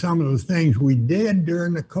doing some of the things we did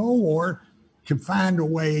during the Cold War to find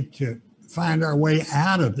our way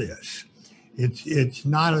out of this. It's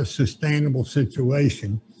not a sustainable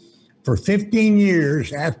situation. For 15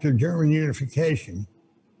 years after German unification,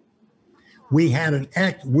 we,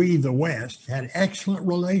 the West, had excellent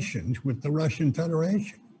relations with the Russian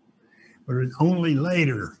Federation. But it was only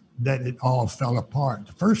later that it all fell apart.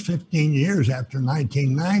 The first 15 years after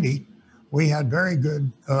 1990, we had very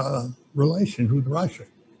good relations with Russia.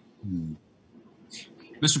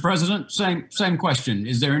 Mr. President, same question.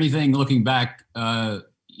 Is there anything looking back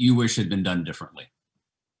you wish had been done differently?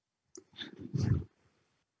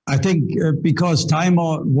 I think because time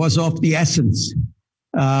was of the essence,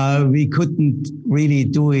 we couldn't really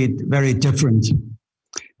do it very different.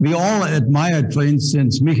 We all admired, for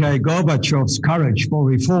instance, Mikhail Gorbachev's courage for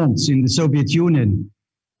reforms in the Soviet Union,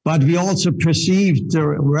 but we also perceived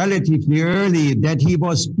relatively early that he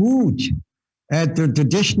was booed at the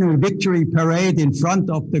traditional victory parade in front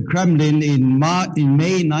of the Kremlin in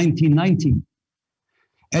May 1990.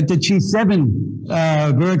 At the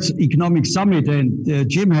G7 World Economic Summit, and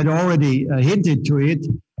Jim had already hinted to it,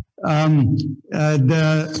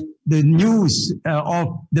 the news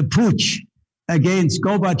of the putsch against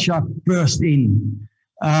Gorbachev burst in.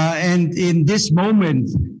 And in this moment,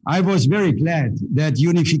 I was very glad that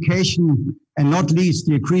unification, and not least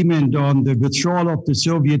the agreement on the withdrawal of the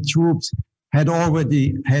Soviet troops, had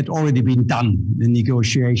already been done, the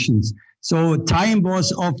negotiations. So time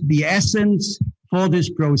was of the essence for this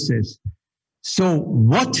process. So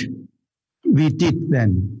what we did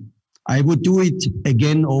then, I would do it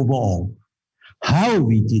again overall. How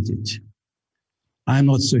we did it, I'm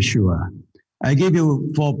not so sure. I give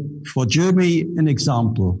you for Germany an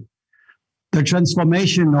example. The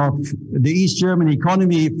transformation of the East German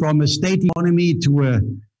economy from a state economy to a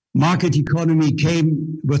market economy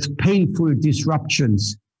came with painful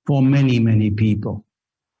disruptions for many, many people.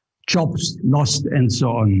 Jobs lost and so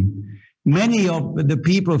on. Many of the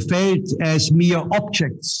people felt as mere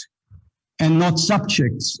objects and not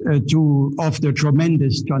subjects of the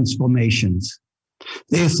tremendous transformations.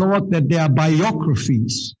 They thought that their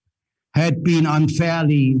biographies had been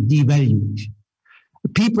unfairly devalued.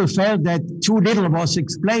 People felt that too little was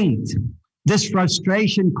explained. This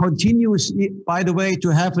frustration continues, by the way, to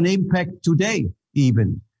have an impact today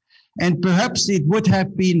even. And perhaps it would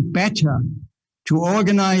have been better to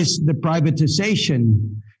organize the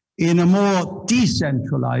privatization in a more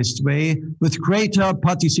decentralized way with greater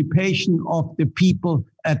participation of the people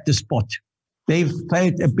at the spot. They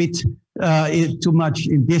felt a bit too much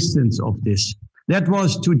in distance of this. That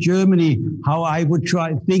was to Germany how I would how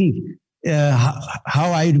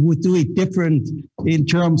I would do it different in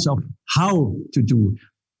terms of how to do.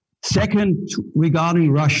 Second,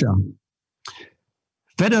 regarding Russia.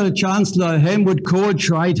 Federal Chancellor Helmut Kohl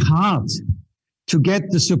tried hard to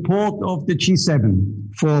get the support of the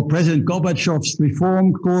G7 for President Gorbachev's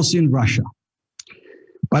reform course in Russia.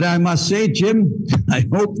 But I must say, Jim, I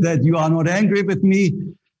hope that you are not angry with me,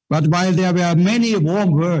 but while there were many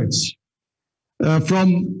warm words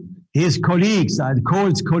from his colleagues,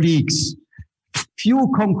 Kohl's colleagues,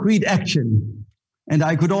 few concrete action, and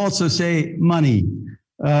I could also say money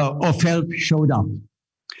of help showed up.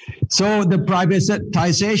 So the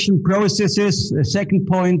privatization processes, the second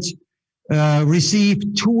point,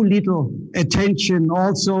 received too little attention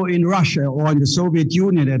also in Russia or in the Soviet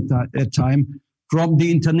Union at that time from the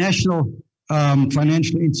international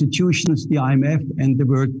financial institutions, the IMF and the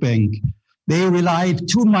World Bank. They relied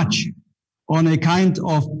too much on a kind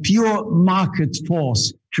of pure market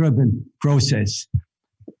force-driven process.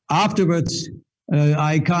 Afterwards,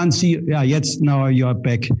 I can't see, yes, now you are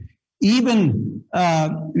back. Even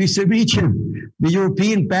with the region, the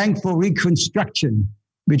European Bank for Reconstruction,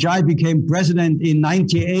 which I became president in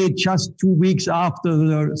 '98, just 2 weeks after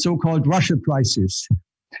the so-called Russia crisis.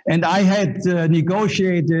 And I had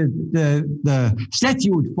negotiated the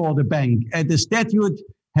statute for the bank. And the statute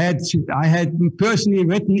I had personally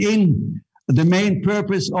written in the main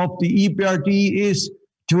purpose of the EBRD is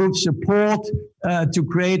to support, to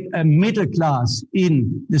create a middle class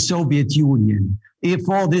in the Soviet Union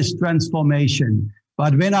for this transformation.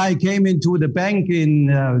 But when I came into the bank in,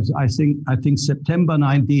 I think September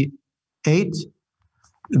 '98,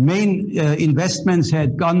 the main investments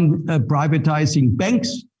had gone privatizing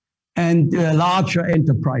banks and larger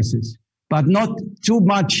enterprises, but not too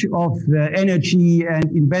much of energy and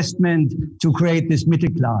investment to create this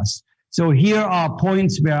middle class. So here are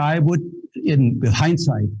points where I would, with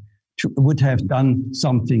hindsight, would have done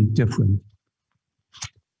something different.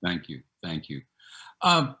 Thank you. Thank you.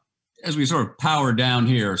 As we sort of power down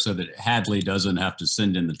here so that Hadley doesn't have to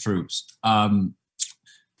send in the troops, Mr.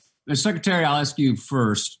 Secretary, I'll ask you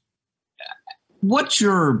first, what's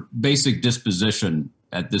your basic disposition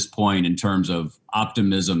at this point in terms of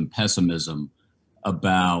optimism, pessimism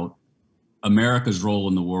about America's role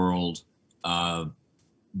in the world?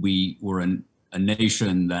 We were a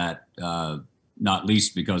nation that, not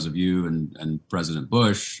least because of you and President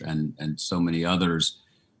Bush and so many others,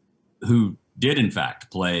 who did in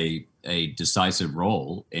fact play a decisive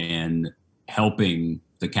role in helping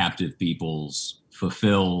the captive peoples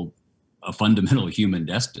fulfill a fundamental human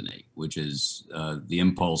destiny, which is the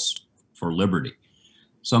impulse for liberty.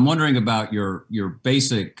 So I'm wondering about your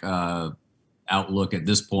basic outlook at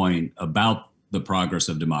this point about the progress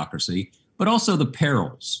of democracy, but also the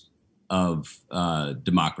perils of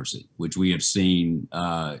democracy, which we have seen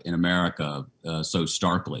in America so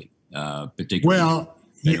starkly, particularly. Well,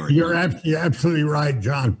 you're absolutely right,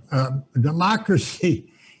 John. Democracy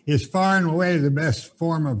is far and away the best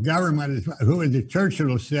form of government. Who, as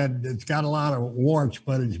Churchill said, it's got a lot of warts,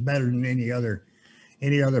 but it's better than any other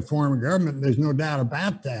form of government. There's no doubt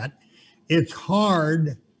about that. It's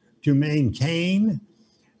hard to maintain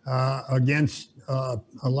against a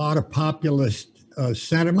lot of populist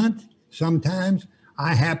sentiment. Sometimes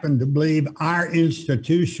I happen to believe our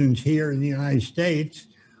institutions here in the United States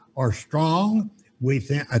are strong.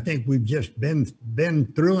 I think we've just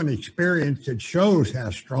been through an experience that shows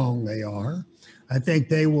how strong they are. I think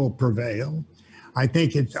they will prevail. I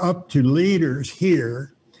think it's up to leaders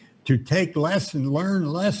here to take learn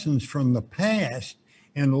lessons from the past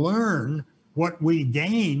and learn what we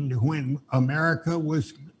gained when America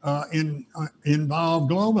was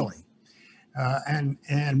involved globally. And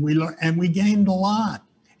we gained a lot,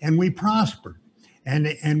 and we prospered,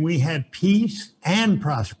 and we had peace and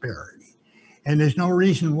prosperity. And there's no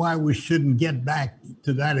reason why we shouldn't get back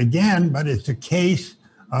to that again, but it's a case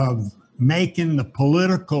of making the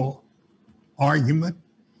political argument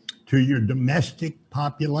to your domestic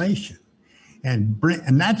population. And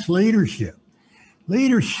that's leadership.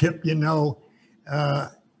 Leadership, James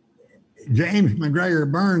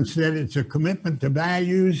McGregor Burns said it's a commitment to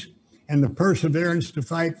values and the perseverance to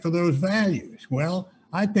fight for those values. Well,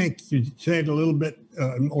 I think you say it a little bit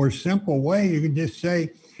more simple way. You could just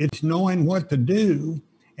say it's knowing what to do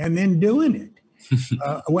and then doing it.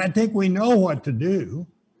 Well, I think we know what to do.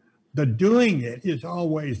 The doing it is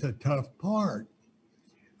always the tough part.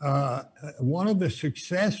 One of the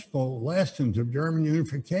successful lessons of German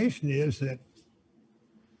unification is that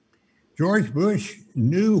George Bush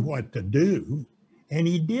knew what to do, and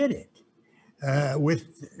he did it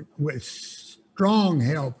with strong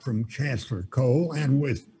help from Chancellor Kohl and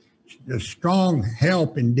with strong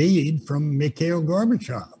help indeed from Mikhail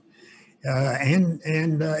Gorbachev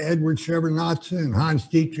and Edward Shevardnadze and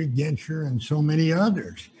Hans-Dietrich Genscher and so many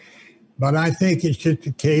others. But I think it's just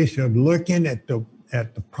a case of looking at the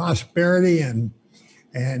prosperity and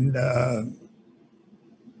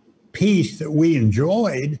peace that we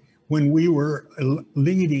enjoyed when we were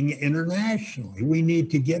leading internationally. We need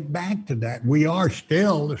to get back to that. We are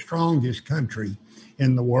still the strongest country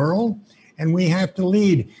in the world, and we have to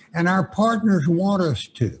lead. And our partners want us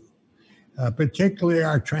to, particularly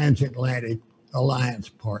our transatlantic alliance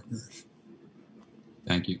partners.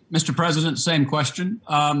 Thank you. Mr. President, same question.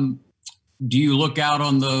 Do you look out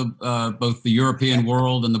on the both the European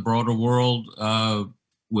world and the broader world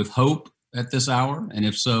with hope at this hour? And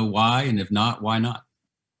if so, why? And if not, why not?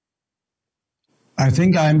 I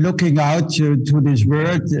think I'm looking out to this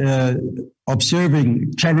world,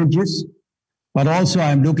 observing challenges, but also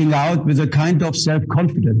I'm looking out with a kind of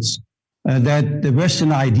self-confidence that the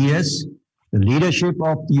Western ideas, the leadership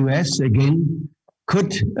of the US again,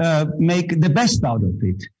 could make the best out of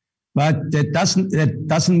it. But that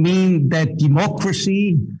doesn't mean that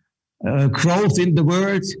democracy, growth in the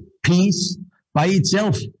world, peace by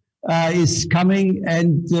itself is coming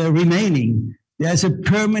and remaining. There's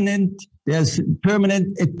permanent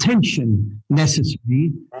attention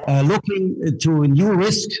necessary, looking to new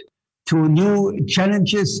risks, to new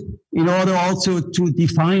challenges, in order also to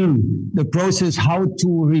define the process how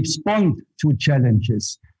to respond to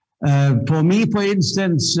challenges. For me, for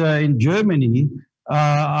instance, in Germany,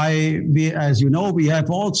 as you know, we have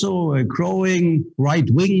also a growing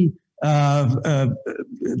right-wing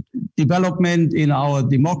development in our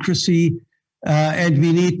democracy, and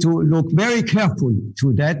we need to look very carefully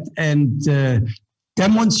to that and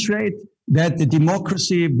demonstrate that the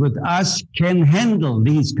democracy with us can handle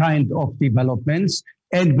these kind of developments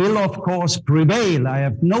and will, of course, prevail. I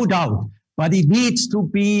have no doubt. But it needs to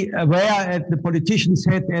be aware at the politicians'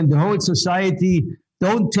 head and the whole society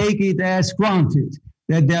don't take it as granted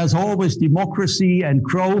that there's always democracy and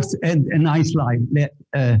growth and a nice life.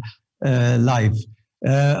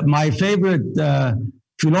 My favorite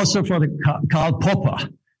philosopher, Karl Popper,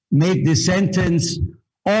 made the sentence,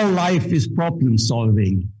 all life is problem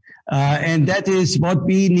solving. And that is what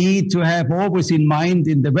we need to have always in mind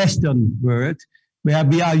in the Western world, where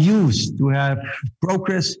we are used to have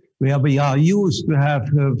progress, where we are used to have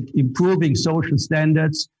improving social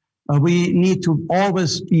standards. We need to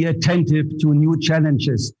always be attentive to new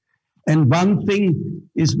challenges. And one thing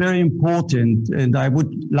is very important, and I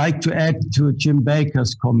would like to add to Jim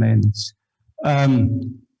Baker's comments,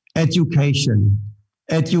 education.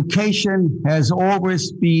 Education has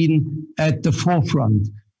always been at the forefront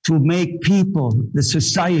to make people, the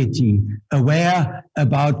society, aware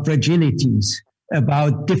about fragilities,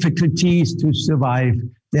 about difficulties to survive.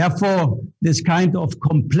 Therefore, this kind of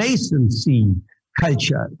complacency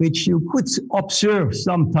culture, which you could observe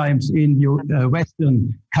sometimes in your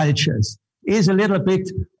Western cultures, is a little bit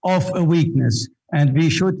of a weakness. And we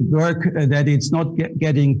should work that it's not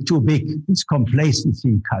getting too big, this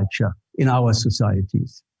complacency culture in our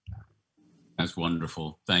societies. That's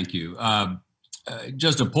wonderful. Thank you.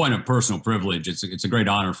 Just a point of personal privilege. It's a great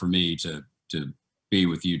honor for me to be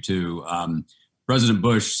with you too. President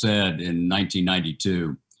Bush said in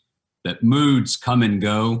 1992 that moods come and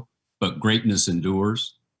go, but greatness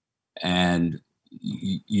endures. And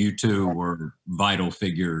you two were vital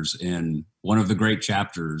figures in one of the great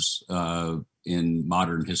chapters in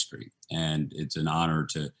modern history. And it's an honor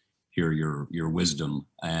to hear your wisdom.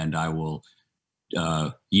 And I will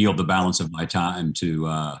yield the balance of my time to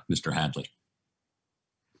Mr. Hadley.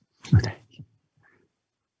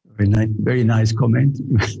 Very nice comment.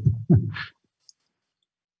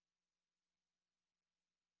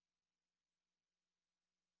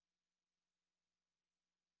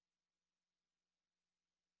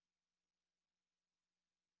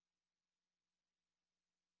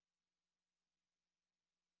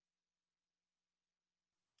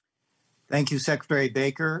 Thank you, Secretary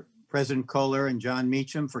Baker, President Kohler, and John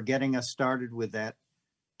Meacham for getting us started with that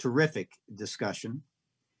terrific discussion.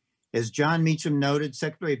 As John Meacham noted,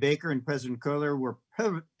 Secretary Baker and President Kohler were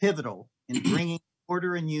pivotal in bringing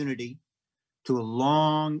order and unity to a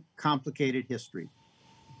long, complicated history.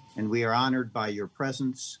 And we are honored by your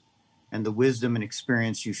presence and the wisdom and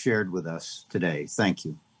experience you shared with us today. Thank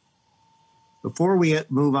you. Before we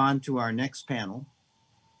move on to our next panel,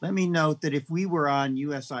 let me note that if we were on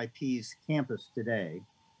USIP's campus today,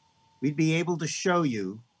 we'd be able to show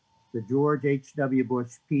you the George H.W.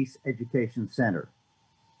 Bush Peace Education Center,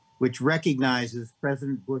 which recognizes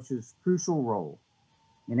President Bush's crucial role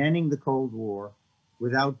in ending the Cold War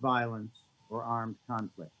without violence or armed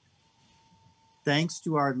conflict. Thanks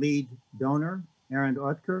to our lead donor, Aaron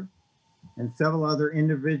Oetker, and several other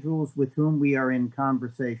individuals with whom we are in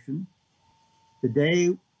conversation,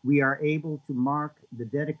 today we are able to mark the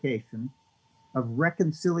dedication of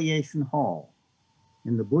Reconciliation Hall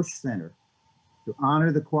in the Bush Center to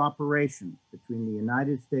honor the cooperation between the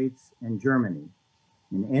United States and Germany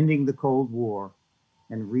in ending the Cold War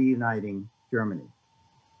and reuniting Germany.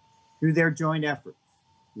 Through their joint efforts,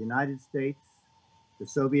 the United States, the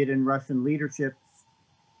Soviet and Russian leaderships,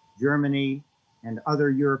 Germany, and other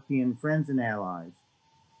European friends and allies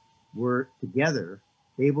were together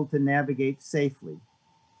able to navigate safely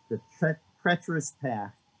the treacherous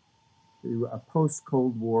path to a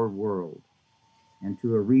post-Cold War world and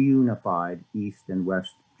to a reunified East and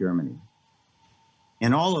West Germany.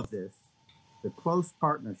 In all of this, the close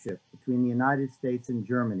partnership between the United States and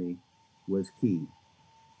Germany was key.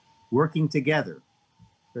 Working together,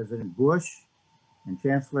 President Bush and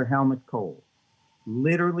Chancellor Helmut Kohl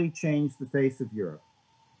literally changed the face of Europe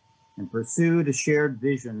and pursued a shared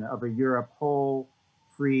vision of a Europe whole,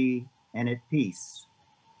 free, and at peace,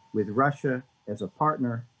 with Russia as a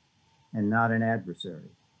partner and not an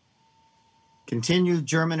adversary. Continued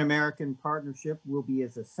German-American partnership will be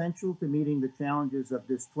as essential to meeting the challenges of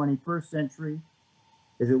this 21st century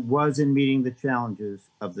as it was in meeting the challenges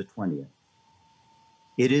of the 20th.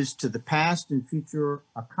 It is to the past and future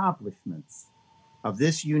accomplishments of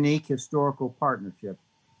this unique historical partnership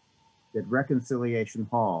that Reconciliation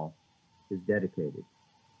Hall is dedicated.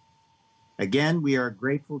 Again, we are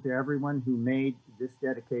grateful to everyone who made this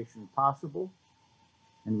dedication possible,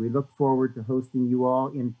 and we look forward to hosting you all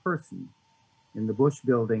in person in the Bush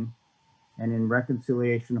Building and in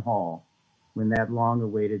Reconciliation Hall when that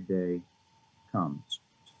long-awaited day comes.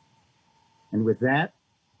 And with that,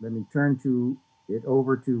 let me turn it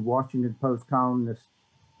over to Washington Post columnist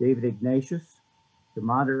David Ignatius to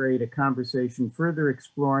moderate a conversation further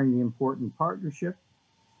exploring the important partnership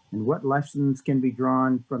and what lessons can be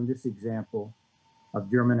drawn from this example of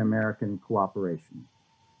German-American cooperation.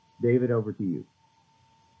 David, over to you.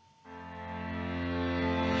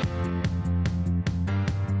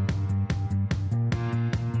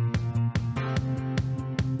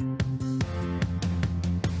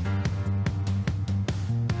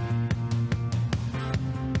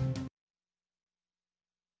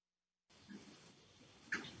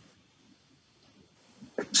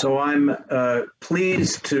 So I'm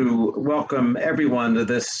pleased to welcome everyone to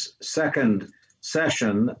this second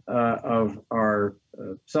session of our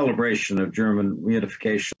celebration of German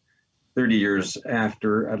reunification 30 years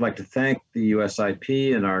after. I'd like to thank the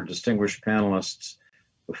USIP and our distinguished panelists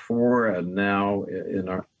before and now in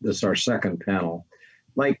our second panel.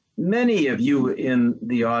 Like many of you in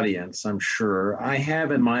the audience, I'm sure, I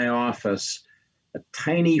have in my office a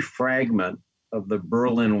tiny fragment of the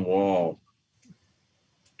Berlin Wall,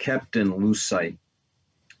 kept in lucite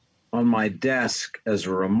on my desk as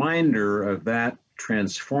a reminder of that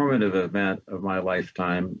transformative event of my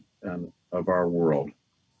lifetime and of our world.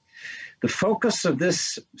 The focus of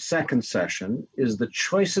this second session is the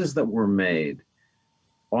choices that were made,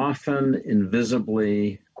 often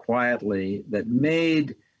invisibly, quietly, that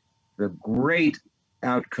made the great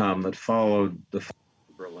outcome that followed the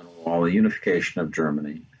Berlin Wall, the unification of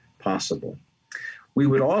Germany, possible. We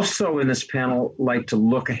would also in this panel like to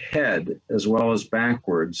look ahead as well as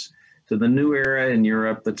backwards to the new era in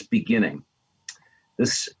Europe that's beginning.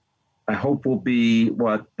 This, I hope, will be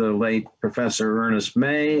what the late Professor Ernest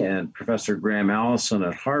May and Professor Graham Allison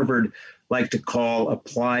at Harvard like to call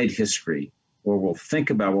applied history, where we'll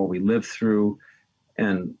think about what we lived through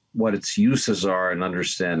and what its uses are in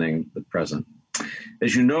understanding the present.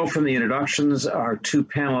 As you know from the introductions, our two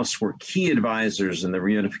panelists were key advisors in the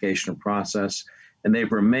reunification process, and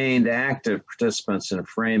they've remained active participants in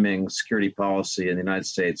framing security policy in the United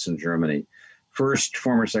States and Germany. First,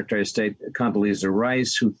 former Secretary of State Condoleezza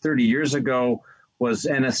Rice, who 30 years ago was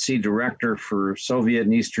NSC Director for Soviet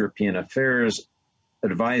and East European Affairs,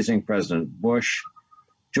 advising President Bush.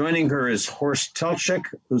 Joining her is Horst Teltschik,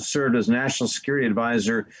 who served as National Security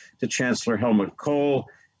Advisor to Chancellor Helmut Kohl,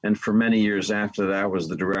 and for many years after that was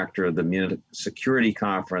the director of the Munich Security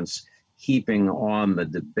Conference, keeping on the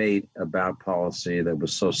debate about policy that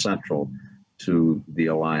was so central to the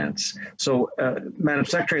alliance. So, Madam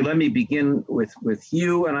Secretary, let me begin with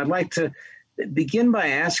you, and I'd like to begin by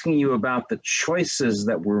asking you about the choices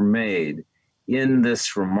that were made in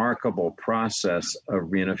this remarkable process of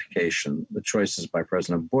reunification, the choices by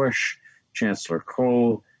President Bush, Chancellor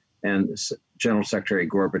Kohl, and General Secretary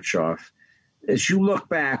Gorbachev. As you look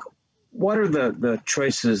back, what are the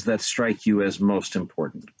choices that strike you as most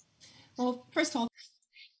important? Well, first of all,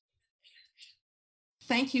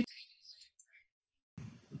 thank you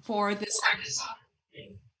for this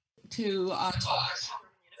to talk.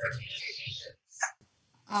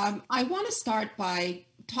 I want to start by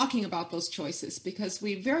talking about those choices because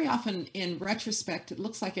we very often, in retrospect, it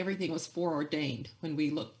looks like everything was foreordained when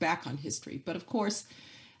we look back on history. But of course,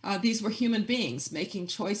 these were human beings making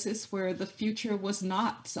choices where the future was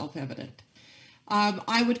not self-evident.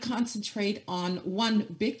 I would concentrate on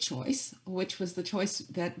one big choice, which was the choice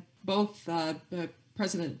that both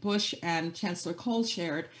President Bush and Chancellor Kohl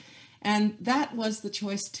shared, and that was the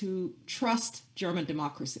choice to trust German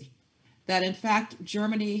democracy. That in fact,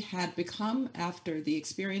 Germany had become, after the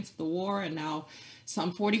experience of the war and now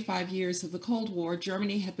some 45 years of the Cold War,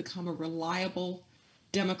 Germany had become a reliable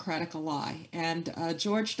democratic ally. And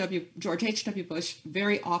George H.W. Bush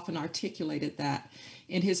very often articulated that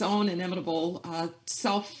in his own inimitable,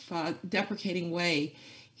 self-deprecating way.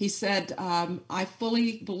 He said, I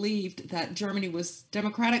fully believed that Germany was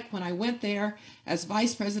democratic when I went there as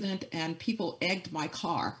vice president and people egged my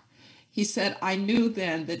car. He said, I knew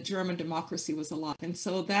then that German democracy was alive. And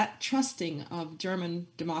so that trusting of German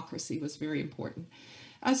democracy was very important.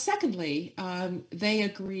 Secondly, they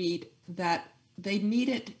agreed that they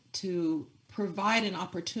needed to provide an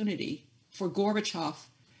opportunity for Gorbachev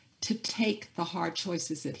to take the hard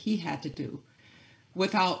choices that he had to do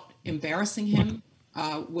without embarrassing him,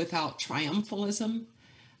 without triumphalism,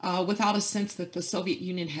 without a sense that the Soviet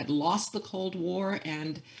Union had lost the Cold War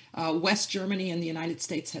and West Germany and the United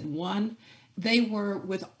States had won. They were,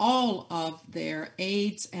 with all of their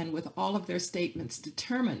aides and with all of their statements,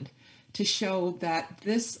 determined to show that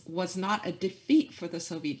this was not a defeat for the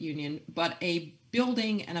Soviet Union, but a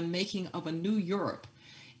building and a making of a new Europe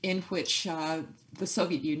in which the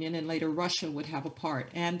Soviet Union and later Russia would have a part.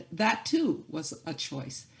 And that too was a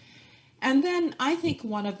choice. And then I think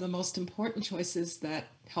one of the most important choices that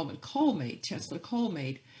Helmut Kohl made, Chancellor Kohl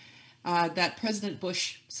made, that President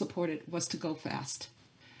Bush supported was to go fast.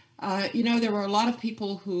 There were a lot of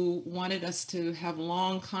people who wanted us to have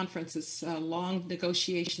long conferences, long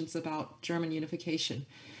negotiations about German unification.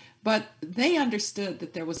 But they understood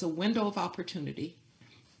that there was a window of opportunity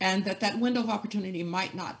and that window of opportunity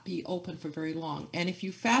might not be open for very long. And if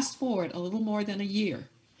you fast forward a little more than a year,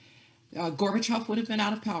 Gorbachev would have been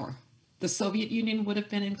out of power. The Soviet Union would have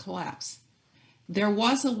been in collapse. There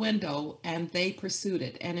was a window and they pursued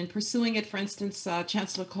it. And in pursuing it, for instance,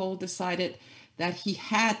 Chancellor Kohl decided that he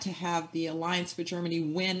had to have the Alliance for Germany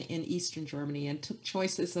win in Eastern Germany and took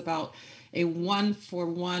choices about a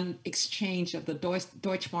one-for-one exchange of the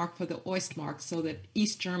Deutschmark for the Ostmark so that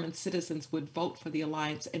East German citizens would vote for the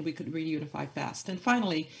alliance and we could reunify fast. And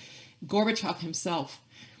finally, Gorbachev himself,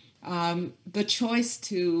 the choice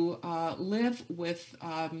to live with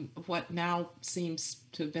what now seems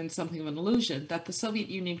to have been something of an illusion, that the Soviet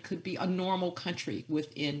Union could be a normal country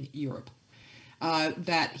within Europe.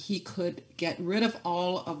 That he could get rid of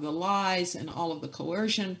all of the lies and all of the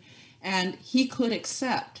coercion, and he could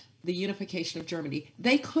accept the unification of Germany.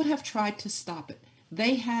 They could have tried to stop it.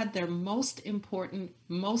 They had their most important,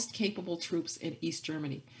 most capable troops in East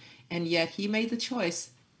Germany, and yet he made the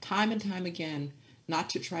choice time and time again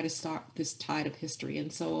not to try to stop this tide of history.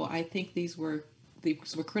 And so I think these were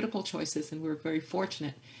critical choices, and we're very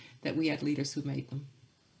fortunate that we had leaders who made them.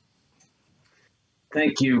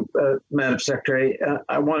 Thank you, Madam Secretary.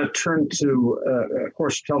 I want to turn to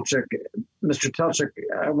Horst Telchik. Mr. Telchik,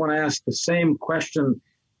 I want to ask the same question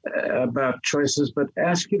about choices, but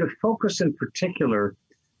ask you to focus in particular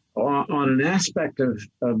on an aspect of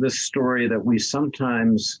this story that we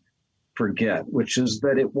sometimes forget, which is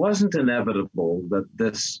that it wasn't inevitable that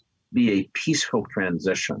this be a peaceful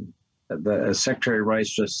transition. As Secretary Rice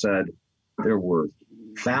just said, there were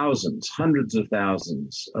thousands, hundreds of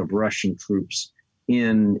thousands of Russian troops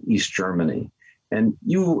in East Germany. And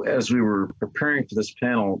you, as we were preparing for this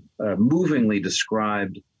panel, movingly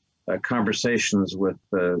described conversations with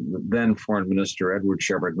the then Foreign Minister Edward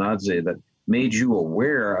Shevardnadze that made you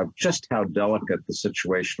aware of just how delicate the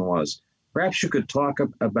situation was. Perhaps you could talk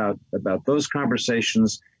about those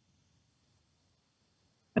conversations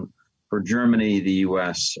for Germany, the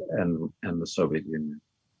US, and the Soviet Union.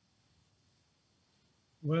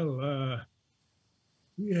 Well,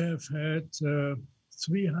 we have had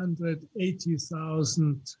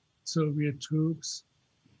 380,000 Soviet troops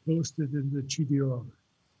posted in the GDR.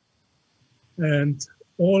 And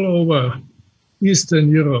all over Eastern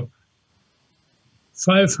Europe,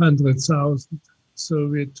 500,000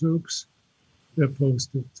 Soviet troops were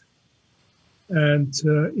posted. And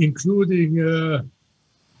including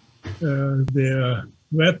their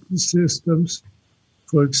weapon systems,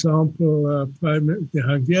 for example, the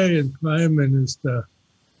Hungarian Prime Minister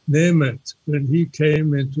Nemeth, when he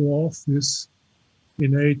came into office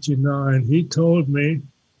in '89, he told me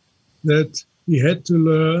that he had to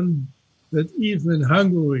learn that even in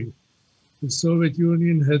Hungary, the Soviet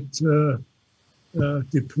Union had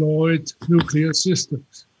deployed nuclear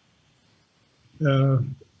systems.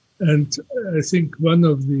 And I think one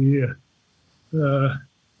of the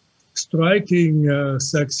striking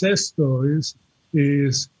success stories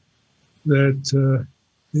is that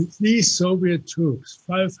these Soviet troops,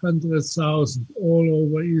 500,000 all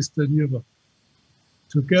over Eastern Europe,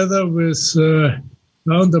 together with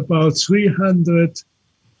round about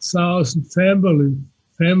 300,000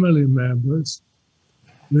 family members,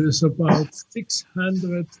 with about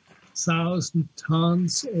 600,000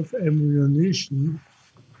 tons of ammunition,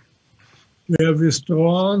 were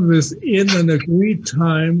withdrawn within an agreed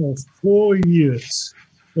time of 4 years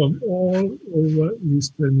from all over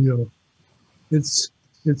Eastern Europe. It's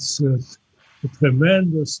a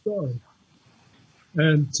tremendous story.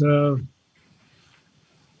 And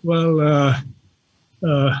but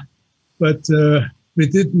we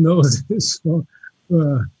didn't know this from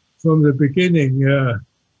the beginning.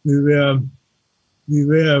 We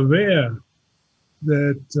were aware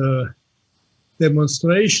that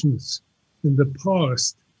demonstrations in the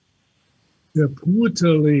past were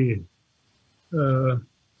brutally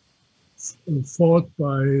fought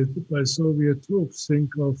by Soviet troops.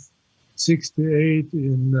 Think of '68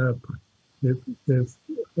 in the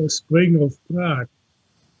spring of Prague,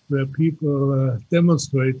 where people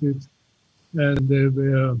demonstrated, and they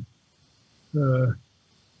were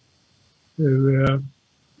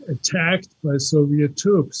attacked by Soviet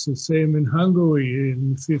troops. The same in Hungary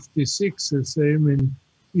in '56, the same in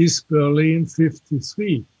East Berlin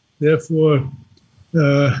 '53. Therefore,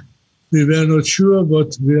 we were not sure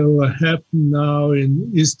what will happen now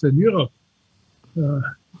in Eastern Europe.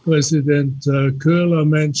 President Kohl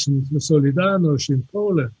mentioned Solidarność in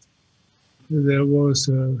Poland. There was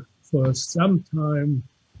for some time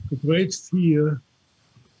a great fear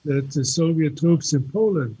that the Soviet troops in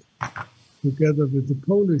Poland, together with the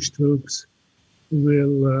Polish troops,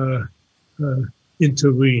 will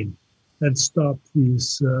intervene and stop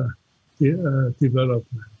these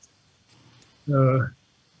developments.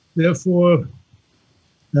 Therefore,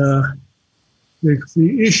 the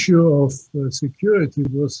issue of security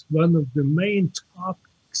was one of the main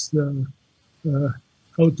topics,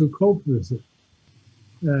 how to cope with it.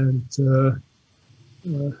 And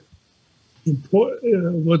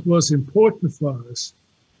what was important for us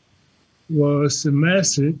was the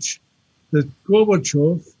message that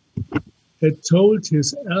Gorbachev had told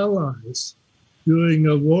his allies during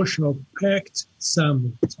a Warsaw Pact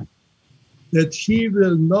summit that he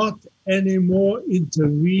will not anymore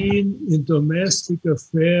intervene in domestic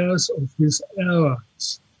affairs of his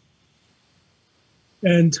allies.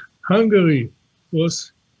 And Hungary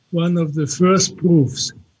was one of the first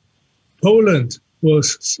proofs. Poland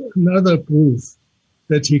was another proof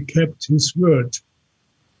that he kept his word.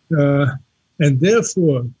 And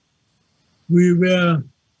therefore, we were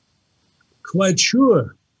quite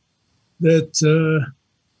sure that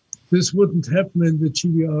this wouldn't happen in the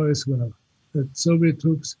GDR as well, that Soviet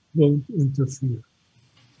troops won't interfere.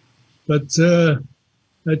 But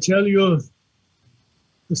I tell you,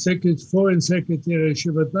 the Foreign Secretary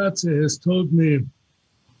Shevardnadze has told me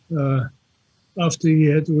after he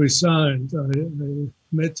had resigned, I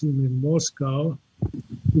met him in Moscow.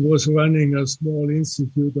 He was running a small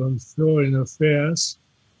institute on foreign affairs.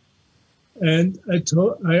 And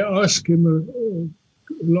I asked him a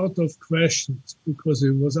lot of questions because he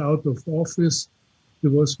was out of office. He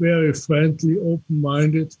was very friendly,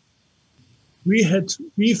 open-minded. We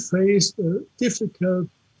faced a difficult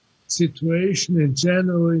situation in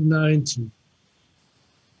January 19.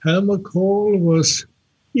 Helmut Kohl was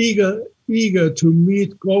eager to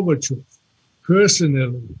meet Gorbachev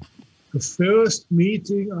personally. The first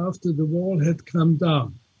meeting after the wall had come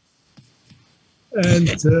down.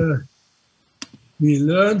 And we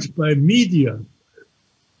learned by media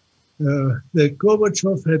that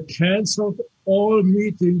Gorbachev had canceled all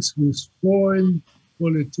meetings with foreign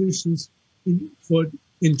politicians in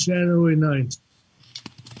January 19.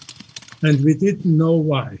 And we didn't know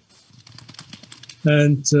why.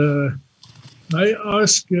 And I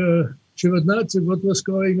asked Shevardnadze what was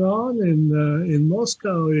going on in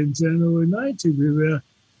Moscow in January 19. We were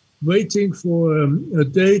waiting for a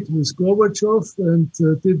date with Gorbachev and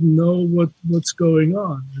didn't know what's going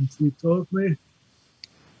on. And he told me,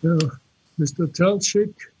 Mr.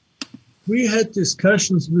 Telchik, we had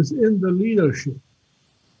discussions within the leadership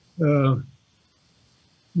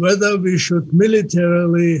whether we should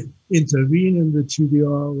militarily intervene in the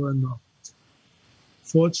GDR or not.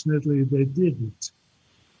 Fortunately, they didn't.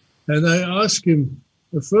 And I asked him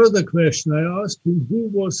a further question. I asked him who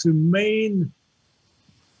was the main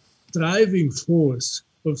driving force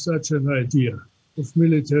of such an idea of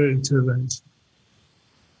military intervention.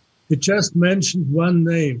 He just mentioned one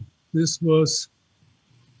name. This was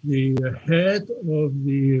the head of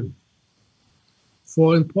the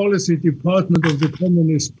Foreign Policy Department of the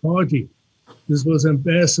Communist Party, This was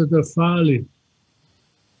Ambassador Farley.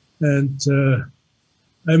 And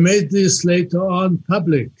I made this later on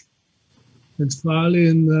public. And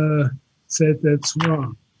Farley said that's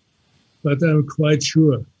wrong. But I'm quite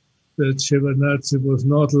sure that Shevardnadze was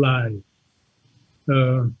not lying.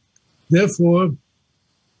 Therefore,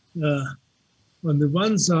 on the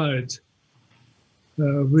one side,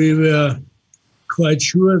 we were quite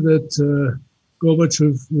sure that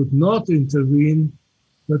Gorbachev would not intervene,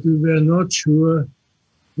 but we were not sure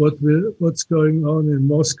what's going on in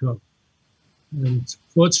Moscow. And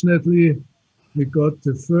fortunately, we got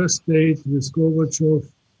the first date with Gorbachev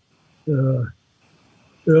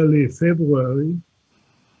early February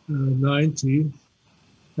 90.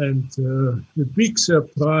 And the big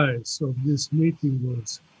surprise of this meeting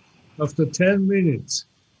was, after 10 minutes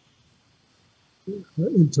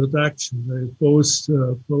introduction, both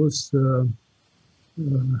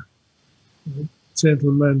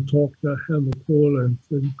gentlemen talked, Helmut, Kohl and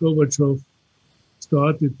Gorbachev,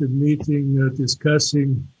 started the meeting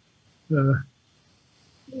discussing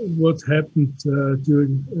what happened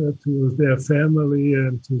to their family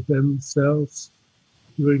and to themselves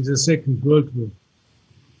during the Second World War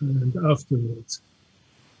and afterwards.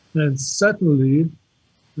 And suddenly,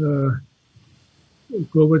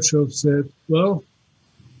 Gorbachev said, well,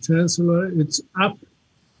 Chancellor, it's up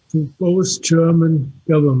to both German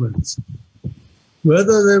governments,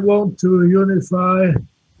 whether they want to unify,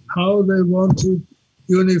 how they want to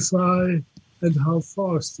unify, and how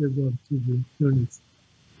fast they want to unify.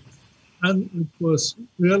 And it was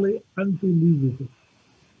really unbelievable.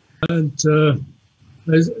 And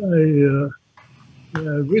I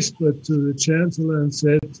whispered to the Chancellor and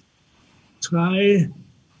said, try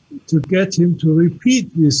to get him to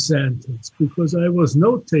repeat this sentence, because I was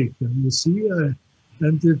note-taker, you see,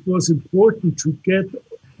 and it was important to get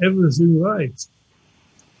everything right.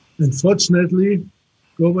 And fortunately,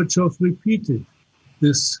 Gorbachev repeated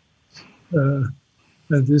this, and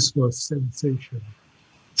this was sensational.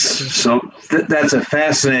 So that's a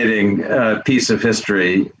fascinating piece of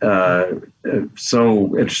history.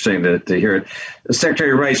 So interesting to hear it.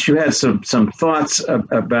 Secretary Rice, you had some thoughts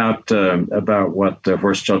about what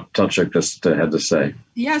Horst Teltschik just had to say.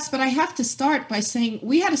 Yes, but I have to start by saying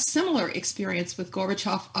we had a similar experience with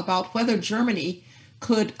Gorbachev about whether Germany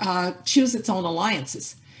could choose its own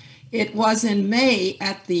alliances. It was in May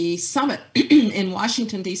at the summit in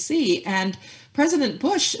Washington, D.C., and President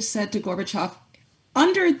Bush said to Gorbachev,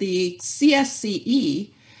 under the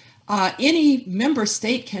CSCE, any member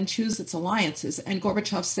state can choose its alliances. And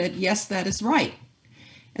Gorbachev said, yes, that is right.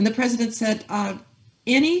 And the president said,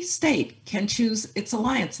 any state can choose its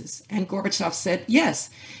alliances. And Gorbachev said, yes.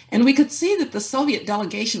 And we could see that the Soviet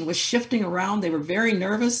delegation was shifting around. They were very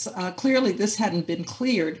nervous. Clearly, this hadn't been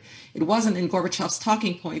cleared. It wasn't in Gorbachev's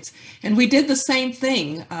talking points. And we did the same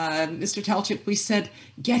thing, Mr. Teltschik. We said,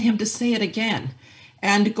 get him to say it again.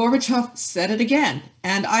 And Gorbachev said it again.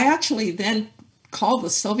 And I actually then called the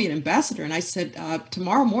Soviet ambassador and I said,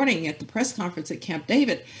 tomorrow morning at the press conference at Camp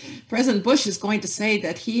David, President Bush is going to say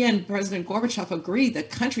that he and President Gorbachev agree that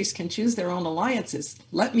countries can choose their own alliances.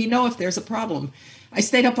 Let me know if there's a problem. I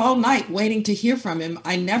stayed up all night waiting to hear from him.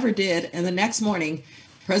 I never did. And the next morning,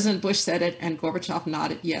 President Bush said it and Gorbachev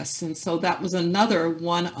nodded yes. And so that was another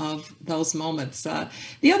one of those moments.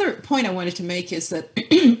 The other point I wanted to make is that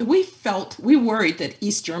we worried that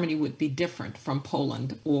East Germany would be different from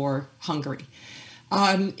Poland or Hungary.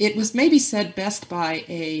 It was maybe said best by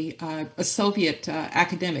a Soviet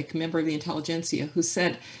academic, member of the intelligentsia, who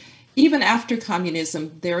said, even after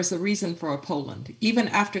communism, there is a reason for Poland. Even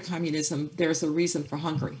after communism, there is a reason for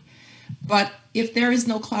Hungary. But if there is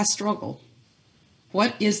no class struggle,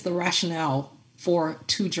 what is the rationale for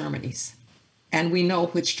two Germanys? And we know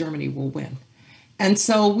which Germany will win. And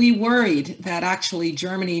so we worried that actually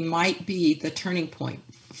Germany might be the turning point.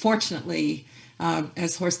 Fortunately,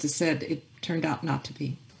 as Horst has said, it turned out not to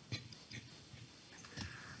be.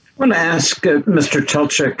 I want to ask Mr.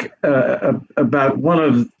 Teltschik about one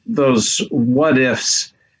of those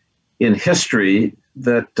what-ifs in history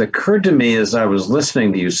that occurred to me as I was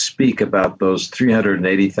listening to you speak about those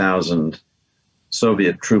 380,000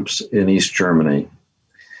 Soviet troops in East Germany.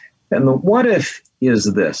 And the what if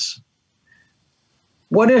is this.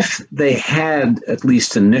 What if they had at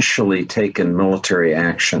least initially taken military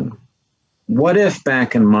action? What if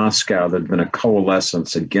back in Moscow there'd been a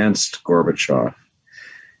coalescence against Gorbachev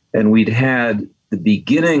and we'd had the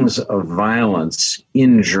beginnings of violence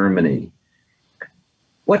in Germany?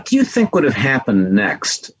 What do you think would have happened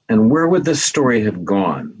next? And where would this story have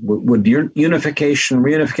gone? Would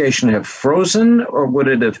reunification have frozen, or would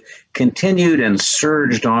it have continued and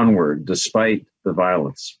surged onward despite the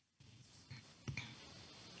violence?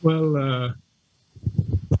 Well,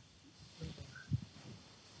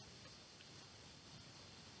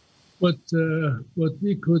 what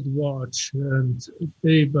we could watch and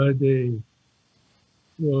day by day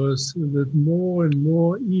was that more and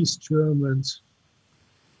more East Germans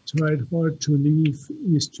tried hard to leave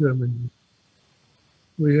East Germany.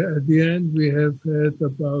 At the end, we have had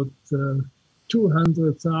about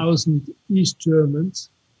 200,000 East Germans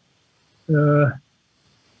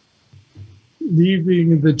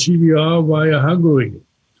leaving the GDR via Hungary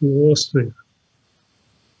to Austria.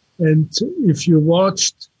 And if you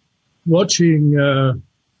watching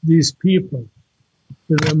these people,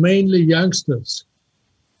 they were mainly youngsters,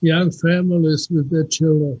 young families with their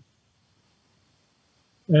children.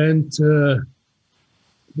 And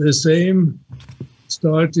the same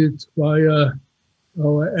started via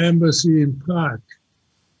our embassy in Prague,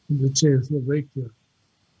 in the Czechoslovakia.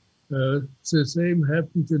 The same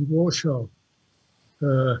happened in Warsaw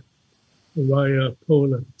via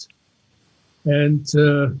Poland. And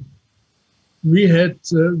we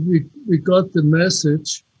got the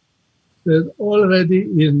message that already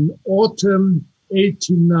in autumn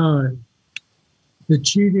 89, the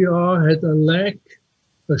GDR had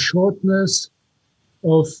a shortness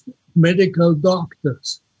of medical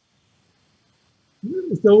doctors.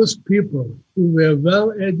 Those people who were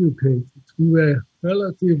well educated, who were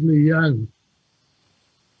relatively young,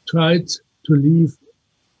 tried to leave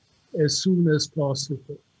as soon as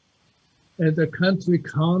possible. And the country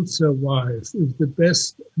can't survive if the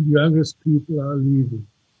best and youngest people are leaving.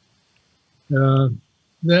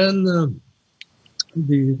 Then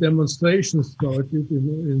the demonstrations started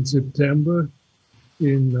in September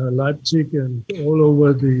in Leipzig and all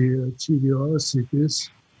over the GDR cities.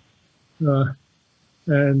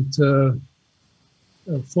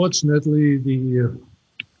 Fortunately, the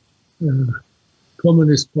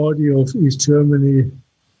Communist Party of East Germany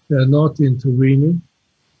are not intervening.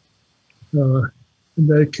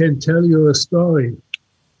 And I can tell you a story.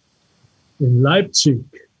 In Leipzig,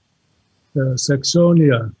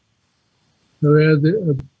 Saxonia, there had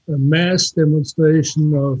a mass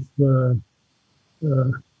demonstration of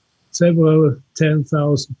several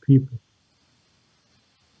 10,000 people.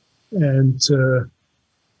 And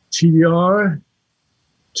GDR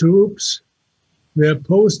troops were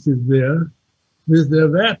posted there with their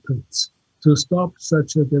weapons to stop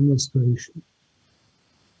such a demonstration.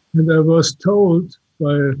 And I was told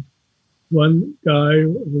by one guy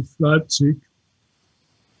of Leipzig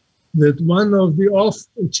that one of the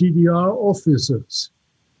GDR officers,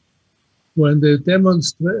 when the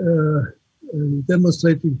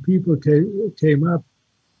demonstrating people came up,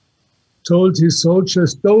 told his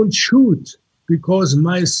soldiers, "Don't shoot, because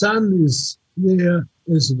my son is there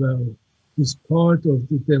as well. He's part of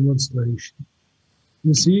the demonstration."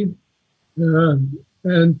 You see?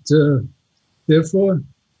 Therefore,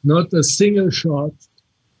 not a single shot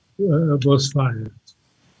was fired.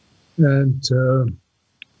 And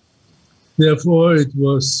therefore, it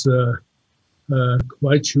was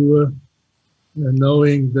quite sure,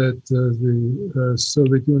 knowing that the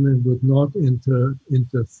Soviet Union would not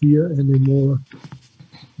interfere anymore,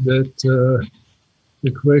 that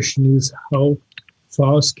the question is how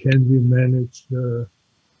fast can we manage the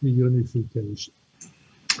unification.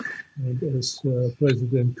 And as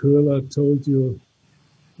President Kohl told you,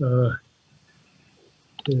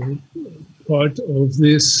 part of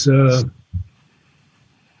this,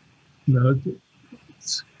 no,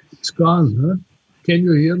 it's gone, huh? Can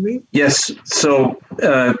you hear me? Yes. So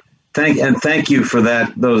thank you for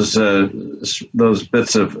that. Those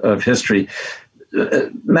bits of history,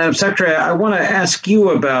 Madam Secretary. I want to ask you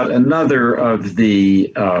about another of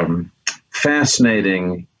the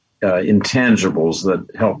fascinating intangibles that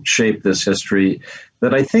helped shape this history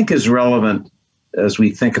that I think is relevant as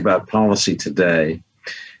we think about policy today,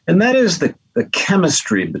 and that is the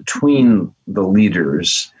chemistry between the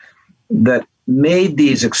leaders that made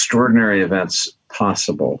these extraordinary events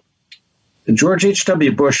possible. George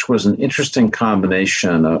H.W. Bush was an interesting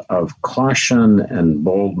combination of caution and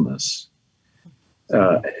boldness.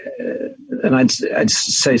 And I'd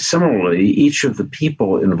say similarly, each of the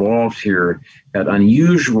people involved here had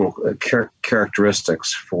unusual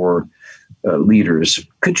characteristics for leaders.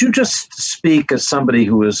 Could you just speak as somebody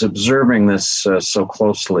who is observing this so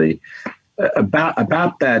closely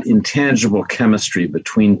about that intangible chemistry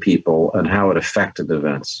between people and how it affected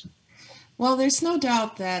events? Well, there's no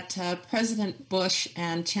doubt that President Bush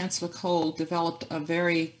and Chancellor Kohl developed a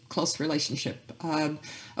very close relationship.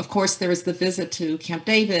 Of course, there was the visit to Camp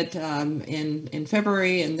David in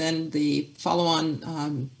February, and then the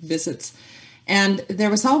follow-on visits. And there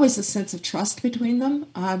was always a sense of trust between them.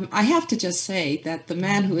 I have to just say that the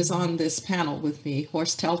man who is on this panel with me,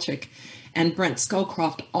 Horst Telchik, and Brent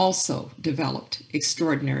Scowcroft also developed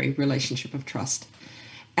extraordinary relationship of trust.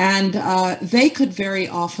 And they could very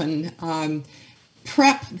often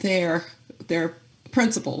prep their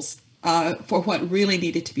principals for what really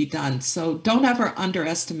needed to be done. So don't ever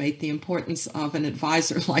underestimate the importance of an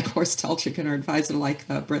advisor like Horst Telchik and an advisor like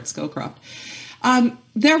Brent Scowcroft.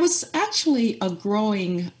 There was actually a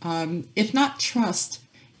growing, if not trust,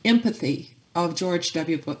 empathy of George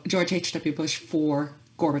H.W. Bush for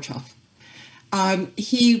Gorbachev.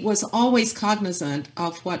 He was always cognizant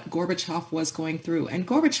of what Gorbachev was going through, and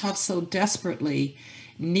Gorbachev so desperately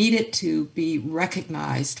needed to be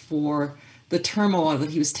recognized for the turmoil that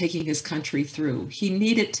he was taking his country through. He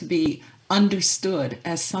needed to be understood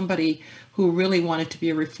as somebody who really wanted to be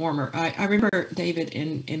a reformer. I remember, David,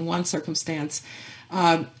 in one circumstance,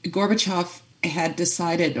 Gorbachev had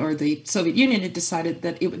decided, or the Soviet Union had decided,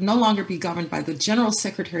 that it would no longer be governed by the General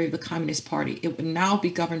Secretary of the Communist Party. It would now be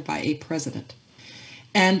governed by a president.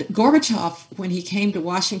 And Gorbachev, when he came to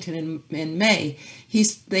Washington in May,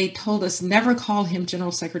 they told us never call him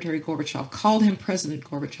General Secretary Gorbachev, call him President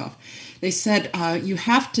Gorbachev. They said, you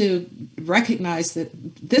have to recognize that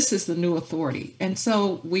this is the new authority. And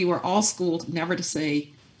so we were all schooled never to say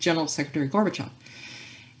General Secretary Gorbachev.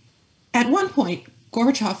 At one point,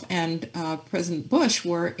 Gorbachev and President Bush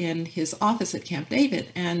were in his office at Camp David,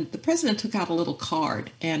 and the president took out a little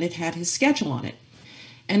card, and it had his schedule on it.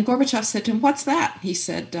 And Gorbachev said to him, "What's that?" He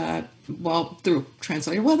said, well, through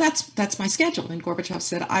translator, "Well, that's my schedule." And Gorbachev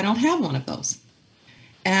said, "I don't have one of those."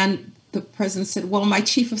 And the president said, "Well, my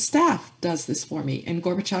chief of staff does this for me." And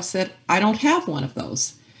Gorbachev said, "I don't have one of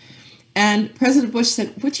those." And President Bush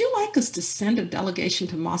said, "Would you like us to send a delegation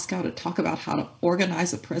to Moscow to talk about how to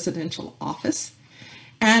organize a presidential office?"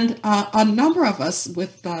 And a number of us,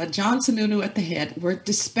 with John Sununu at the head, were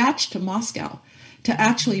dispatched to Moscow to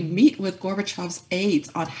actually meet with Gorbachev's aides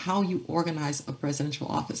on how you organize a presidential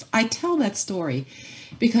office. I tell that story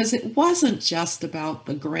because it wasn't just about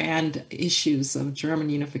the grand issues of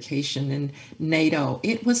German unification and NATO.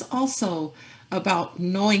 It was also about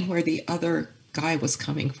knowing where the other guy was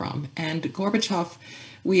coming from. And Gorbachev,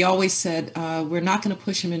 we always said, we're not going to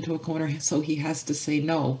push him into a corner so he has to say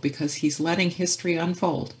no, because he's letting history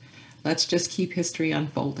unfold. Let's just keep history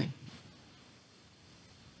unfolding.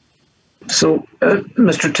 So,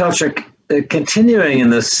 Mr. Telchik, continuing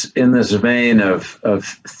in this vein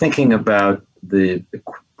of thinking about the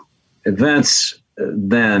events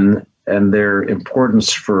then and their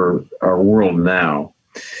importance for our world now,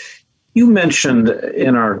 you mentioned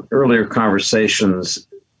in our earlier conversations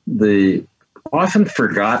the often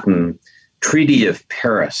forgotten Treaty of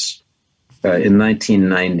Paris in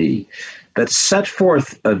 1990 that set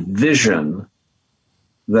forth a vision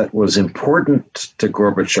that was important to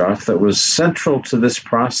Gorbachev, that was central to this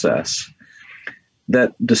process,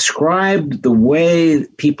 that described the way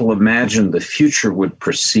people imagined the future would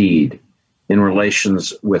proceed in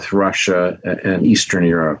relations with Russia and Eastern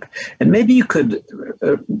Europe. And maybe you could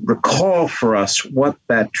recall for us what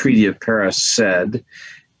that Treaty of Paris said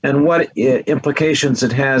and what implications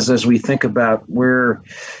it has as we think about where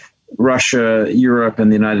Russia, Europe, and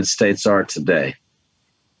the United States are today.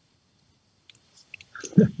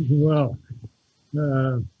 Well,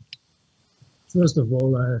 first of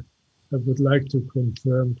all, I would like to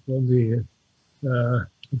confirm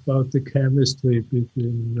about the chemistry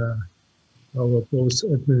between our both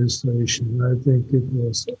administration. I think it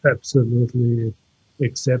was absolutely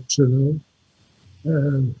exceptional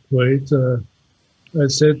and great. I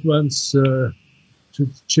said once to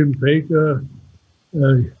Jim Baker,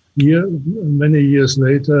 many years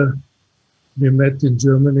later, we met in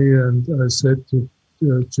Germany, and I said to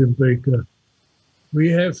Jim Baker, "We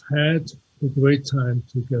have had a great time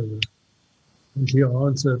together." And he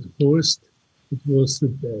answered, "Horst, it was the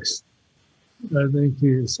best." I think he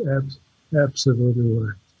is absolutely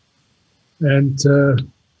right. And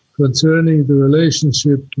concerning the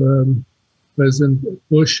relationship, President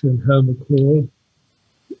Bush and Helmut Kohl,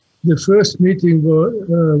 the first meeting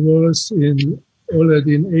was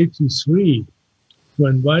already in '83,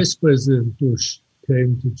 when Vice President Bush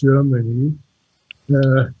came to Germany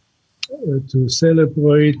to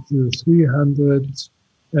celebrate the 300th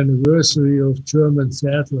anniversary of German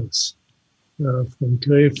settlers from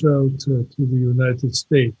Krefeld to the United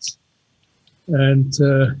States. And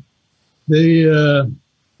they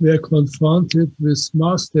were confronted with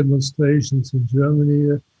mass demonstrations in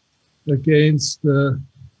Germany against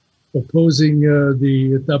opposing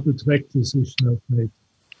the double track decision of NATO.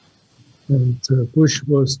 And Bush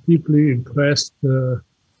was deeply impressed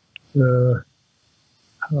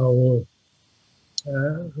how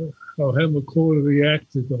Helmut Kohl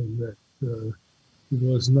reacted on that. He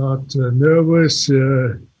was not nervous. He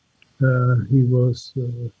was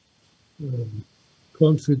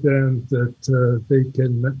confident that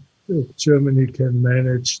Germany can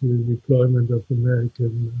manage the deployment of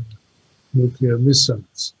American nuclear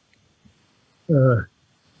missiles.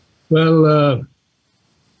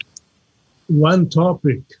 One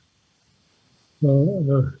topic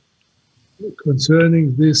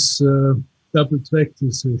concerning this double-track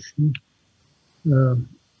decision,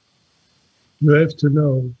 you have to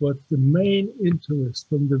know what the main interest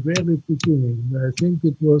from the very beginning, I think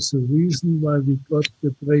it was the reason why we got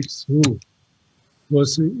the breakthrough,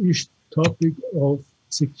 was the topic of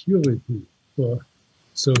security for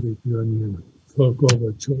Soviet Union, for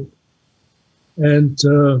Gorbachev. And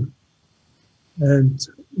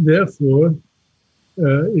therefore,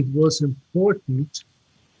 it was important,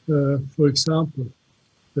 for example,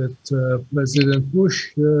 that President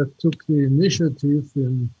Bush took the initiative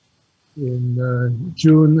in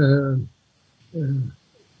June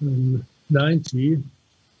 90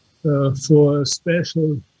 for a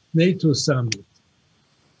special NATO summit.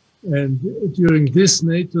 And during this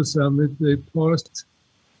NATO summit, they passed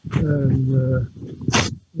a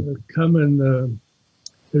common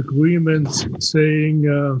agreement saying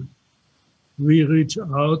we reach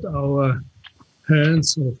out our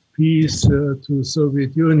hands of peace to the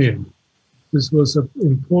Soviet Union. This was an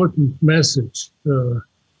important message.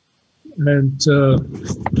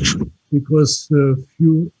 Because a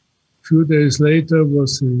few days later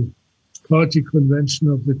was the party convention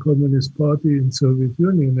of the Communist Party in Soviet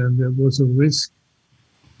Union, and there was a risk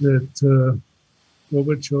that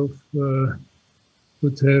Gorbachev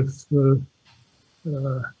would have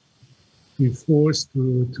be forced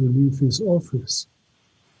to leave his office.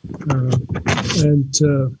 And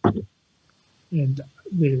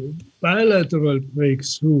the bilateral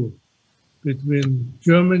breakthrough between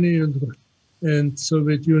Germany and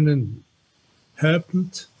Soviet Union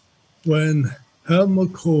happened when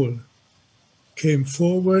Helmut Kohl came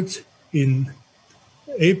forward in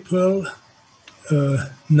April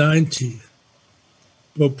 90,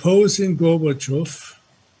 proposing Gorbachev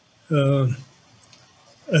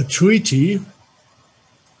a treaty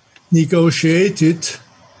negotiated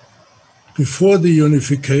before the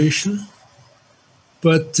unification,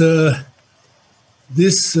 but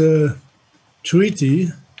this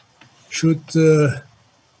treaty should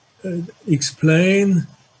explain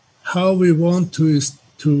how we want to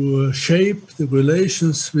shape the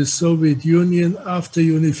relations with Soviet Union after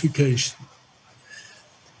unification.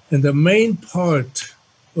 And the main part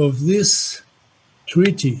of this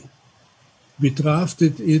treaty, we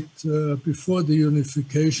drafted it before the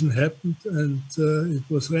unification happened, and it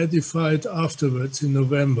was ratified afterwards in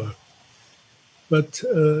November. But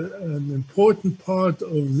an important part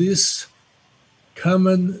of this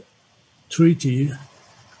common treaty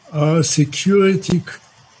are security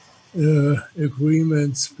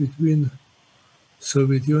agreements between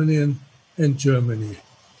Soviet Union and Germany,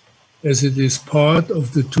 as it is part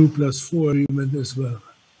of the 2+4 agreement as well.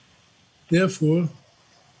 Therefore,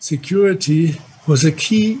 security was a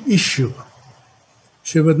key issue.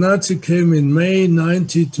 Shevardnadze came in May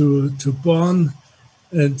 90 to Bonn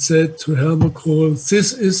and said to Helmut Kohl,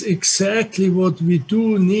 this is exactly what we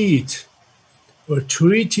do need, a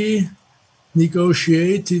treaty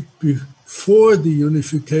negotiated before the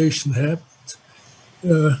unification happened,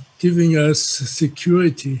 giving us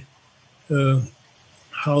security,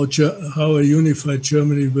 how a unified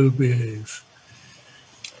Germany will behave.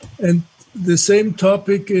 And the same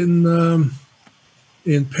topic in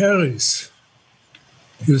Paris.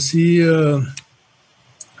 You see,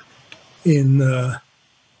 in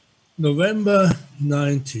November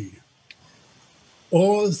 90,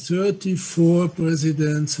 all 34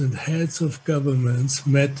 presidents and heads of governments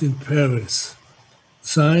met in Paris,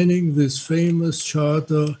 signing this famous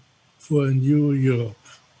charter for a new Europe.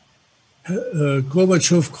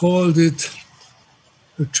 Gorbachev called it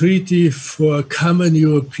a treaty for a common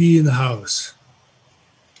European house.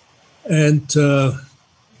 And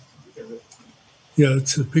yeah,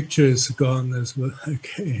 the picture is gone as well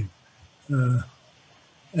again.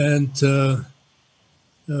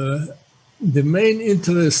 The main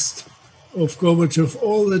interest of Gorbachev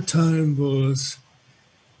all the time was,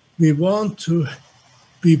 we want to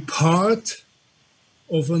be part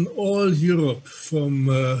of an all Europe from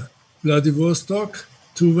Vladivostok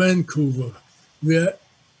to Vancouver, where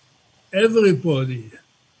everybody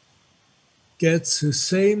gets the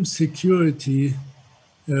same security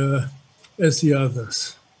as the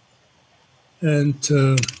others. And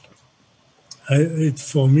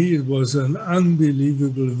For me, it was an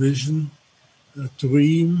unbelievable vision, a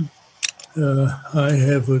dream. I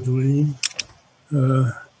have a dream.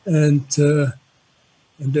 And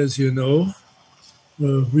as you know,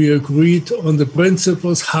 we agreed on the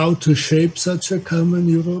principles how to shape such a common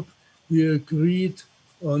Europe. We agreed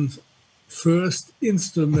on first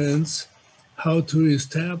instruments how to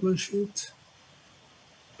establish it.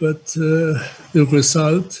 But the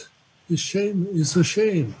result is a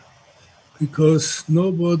shame, because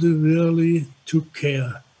nobody really took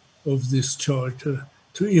care of this charter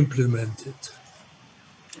to implement it.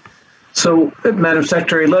 So, Madam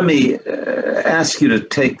Secretary, let me ask you to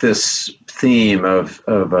take this theme of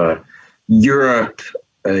Europe,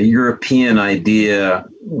 a European idea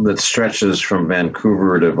that stretches from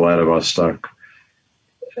Vancouver to Vladivostok.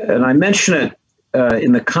 And I mention it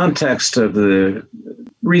in the context of the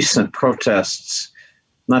recent protests,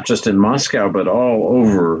 not just in Moscow, but all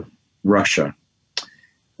over Russia.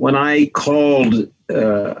 When I called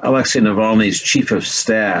Alexei Navalny's chief of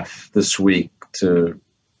staff this week to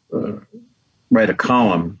write a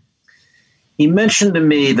column, he mentioned to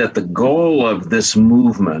me that the goal of this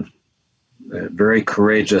movement, a very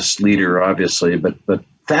courageous leader, obviously, but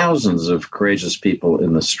thousands of courageous people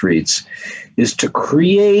in the streets, is to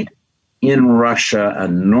create in Russia a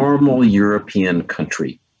normal European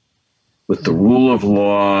country with the rule of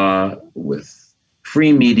law, with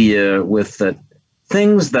free media, with the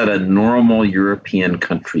things that a normal European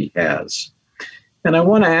country has. And I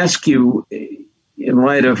want to ask you, in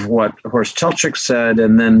light of what Horst Telchik said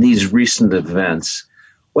and then these recent events,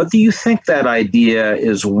 what do you think that idea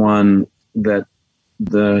is one that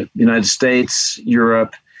the United States,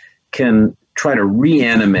 Europe can try to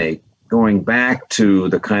reanimate, going back to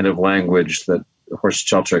the kind of language that Horst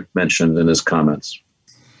Telchik mentioned in his comments?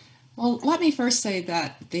 Well, let me first say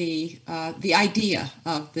that the idea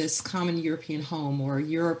of this common European home, or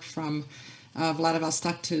Europe from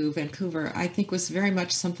Vladivostok to Vancouver, I think was very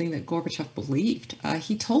much something that Gorbachev believed.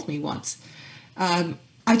 He told me once,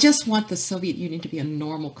 I just want the Soviet Union to be a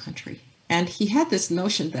normal country. And he had this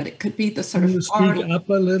notion that it could be the sort of far... Speak up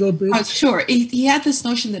a little bit? Sure. He had this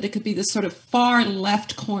notion that it could be the sort of far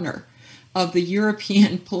left corner of the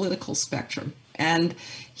European political spectrum. And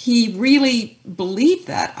he really believed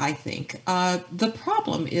that, I think. The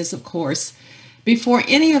problem is, of course, before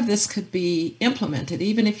any of this could be implemented,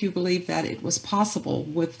 even if you believe that it was possible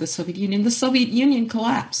with the Soviet Union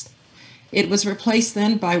collapsed. It was replaced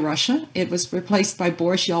then by Russia. It was replaced by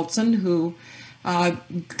Boris Yeltsin, who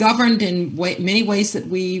governed in many ways that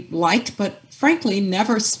we liked, but frankly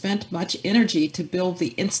never spent much energy to build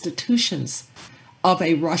the institutions of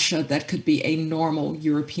a Russia that could be a normal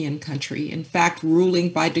European country. In fact, ruling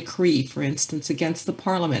by decree, for instance, against the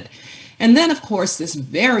parliament. And then, of course, this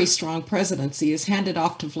very strong presidency is handed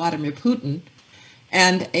off to Vladimir Putin.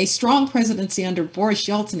 And a strong presidency under Boris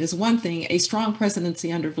Yeltsin is one thing. A strong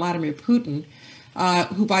presidency under Vladimir Putin,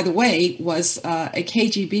 who, by the way, was a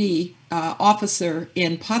KGB officer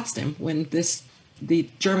in Potsdam when the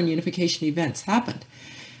German unification events happened.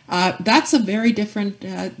 That's a very different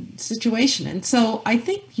situation. And so I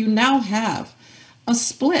think you now have a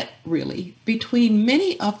split, really, between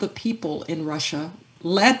many of the people in Russia,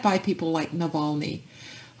 led by people like Navalny,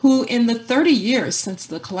 who in the 30 years since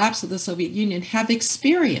the collapse of the Soviet Union have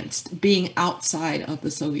experienced being outside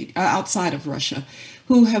of Russia,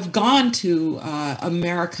 who have gone to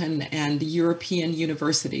American and European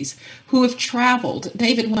universities, who have traveled.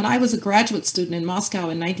 David, when I was a graduate student in Moscow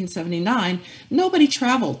in 1979, nobody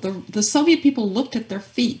traveled. The Soviet people looked at their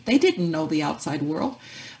feet. They didn't know the outside world.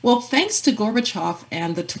 Well, thanks to Gorbachev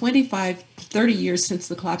and the 25, 30 years since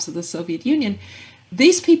the collapse of the Soviet Union,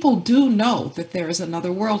 these people do know that there is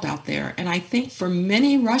another world out there. And I think for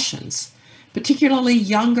many Russians, particularly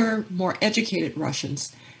younger, more educated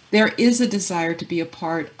Russians, there is a desire to be a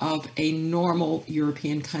part of a normal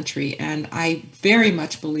European country. And I very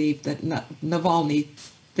much believe that Navalny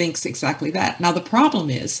thinks exactly that. Now, the problem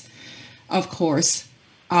is, of course,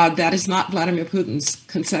 that is not Vladimir Putin's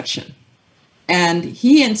conception. And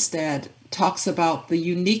he instead talks about the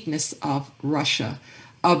uniqueness of Russia,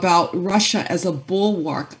 about Russia as a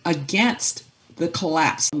bulwark against the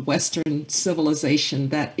collapse of Western civilization.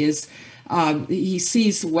 That is, he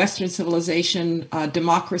sees Western civilization,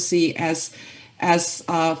 democracy as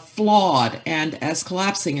flawed and as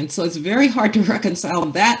collapsing. And so it's very hard to reconcile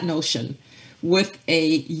that notion with a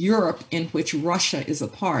Europe in which Russia is a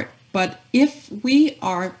part. But if we're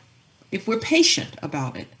patient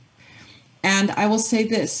about it, and I will say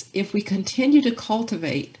this, if we continue to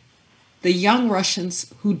cultivate the young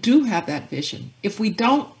Russians who do have that vision, if we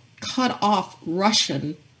don't cut off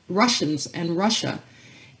Russians and Russia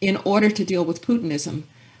in order to deal with Putinism.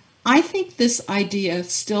 I think this idea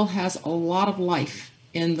still has a lot of life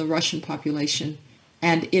in the Russian population,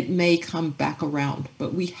 and it may come back around,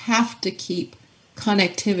 but we have to keep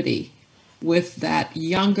connectivity with that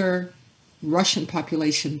younger Russian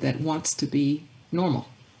population that wants to be normal.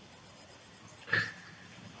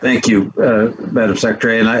 Thank you, Madam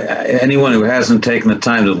Secretary. And anyone who hasn't taken the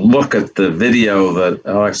time to look at the video that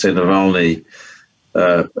Alexei Navalny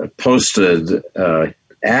posted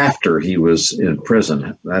after he was in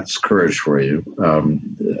prison, that's courage for you.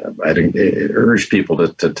 I'd urge people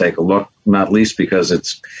to take a look, not least because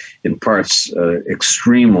it's in parts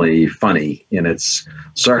extremely funny in its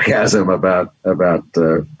sarcasm about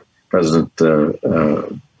President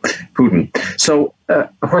Putin. So,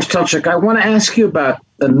 Horst Telchik, I want to ask you about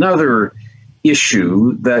another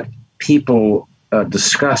issue that people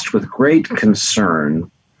discussed with great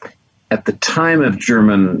concern at the time of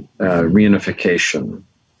German reunification.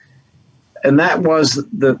 And that was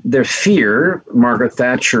their fear, Margaret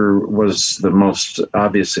Thatcher was the most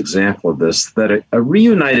obvious example of this, that a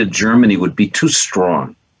reunited Germany would be too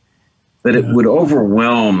strong, that it would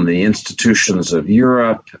overwhelm the institutions of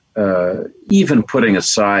Europe, even putting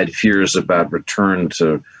aside fears about return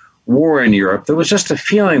to war in Europe. There was just a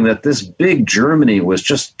feeling that this big Germany was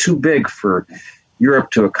just too big for Europe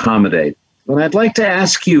to accommodate. And I'd like to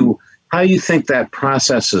ask you how you think that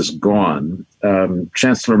process has gone.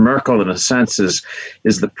 Chancellor Merkel, in a sense, is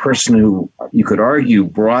the person who, you could argue,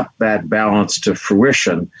 brought that balance to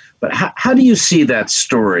fruition. But how do you see that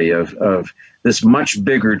story of this much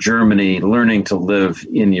bigger Germany learning to live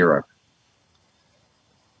in Europe?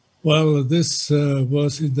 Well, this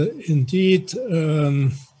was indeed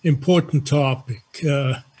important topic.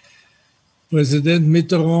 President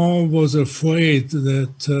Mitterrand was afraid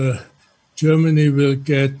that Germany will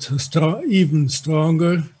get even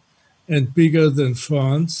stronger and bigger than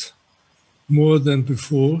France, more than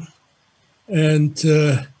before. And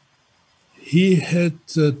he had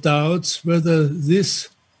doubts whether this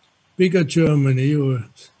bigger Germany or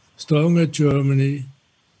stronger Germany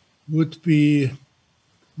would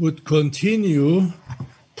continue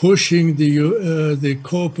pushing the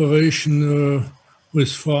cooperation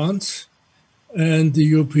with France and the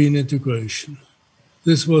European integration.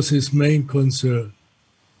 This was his main concern,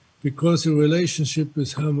 because the relationship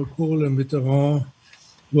with Helmut Kohl and Mitterrand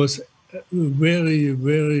was very,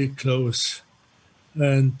 very close.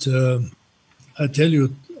 And I tell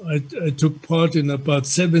you, I took part in about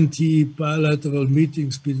 70 bilateral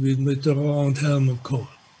meetings between Mitterrand and Helmut Kohl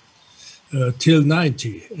till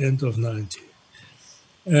 90, end of 90.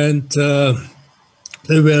 And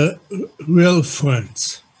they were real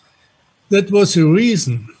friends. That was the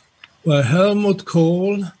reason why Helmut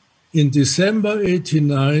Kohl in December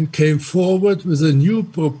 '89 came forward with a new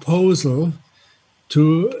proposal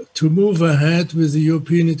to move ahead with the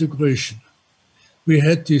European integration. We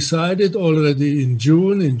had decided already in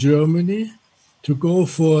June in Germany to go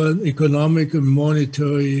for an economic and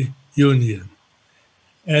monetary union.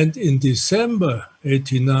 And in December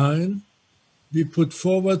 '89, we put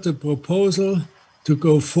forward a proposal to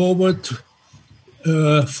go forward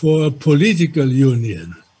for a political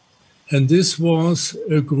union. And this was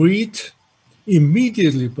agreed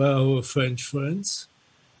immediately by our French friends.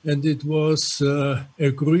 And it was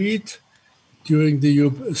agreed during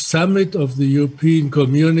the summit of the European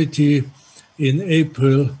Community in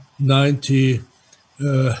April '90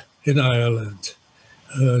 in Ireland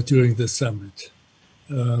during the summit.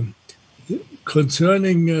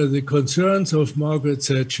 Concerning the concerns of Margaret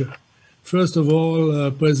Thatcher, first of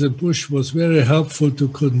all, President Bush was very helpful to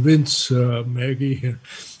convince Maggie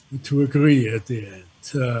to agree at the end.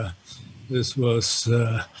 This was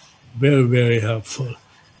very, very helpful.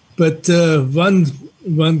 But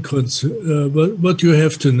one concern, what you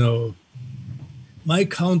have to know, my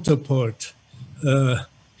counterpart,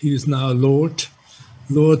 he is now Lord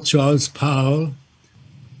Charles Powell,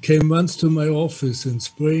 came once to my office in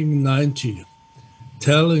spring '90,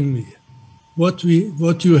 telling me, what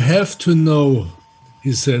you have to know,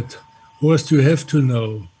 he said, Horst, you have to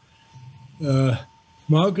know.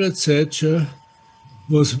 Margaret Thatcher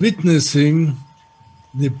was witnessing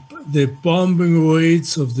the bombing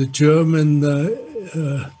raids of the German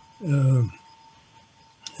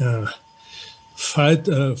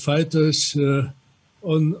fighters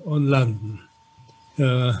on London.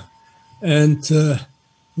 And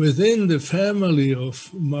within the family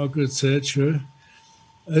of Margaret Thatcher,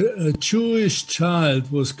 a Jewish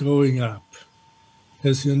child was growing up.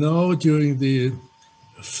 As you know, during the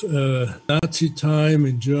Nazi time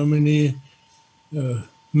in Germany,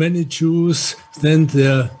 many Jews sent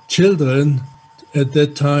their children at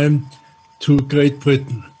that time to Great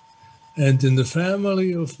Britain. And in the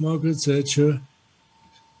family of Margaret Thatcher,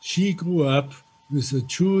 she grew up with a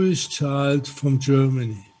Jewish child from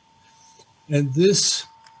Germany. And this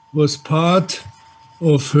was part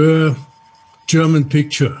of her German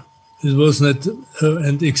picture. It was not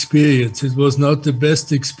an experience. It was not the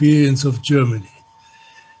best experience of Germany.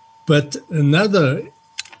 But another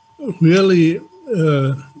really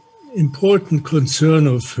important concern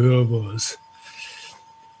of her was,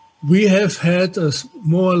 we have had a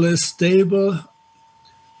more or less stable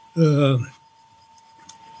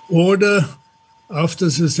order after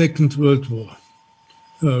the Second World War,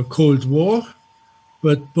 Cold War,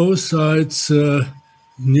 but both sides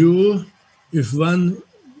knew if one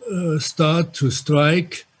start to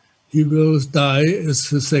strike, he will die as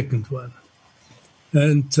the second one.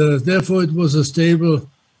 And therefore it was a stable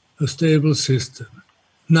system.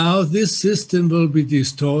 Now this system will be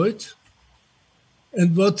destroyed.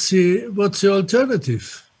 And what's the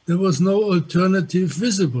alternative? There was no alternative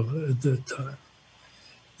visible at that time.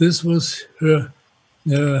 This was her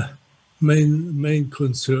main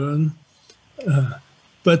concern.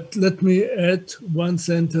 But let me add one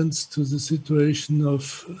sentence to the situation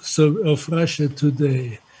of Russia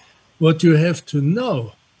today. What you have to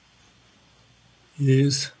know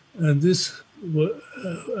is, and this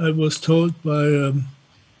I was told by a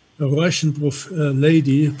Russian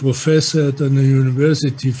professor at a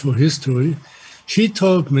university for history, she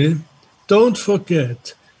told me, don't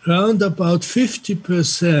forget, around about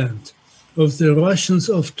 50% of the Russians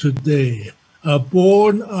of today are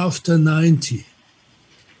born after 90.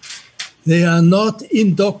 They are not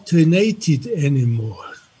indoctrinated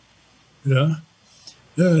anymore. Yeah?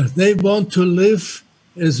 They want to live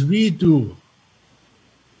as we do.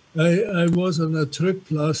 I was on a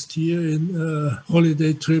trip last year,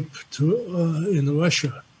 holiday trip in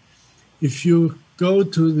Russia. If you go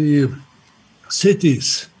to the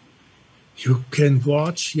cities, you can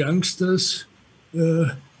watch youngsters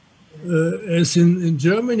as in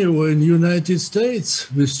Germany or in the United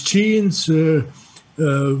States with jeans, with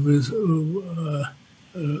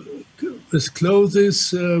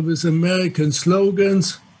clothes, with American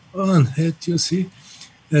slogans on it, you see.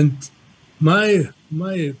 And my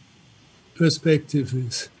perspective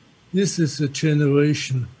is, this is a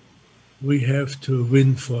generation we have to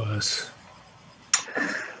win for us.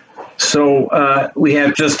 So we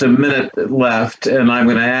have just a minute left, and I'm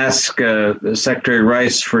going to ask Secretary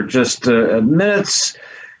Rice for just a minute's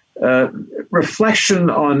reflection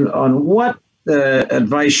on what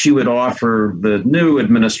advice you would offer the new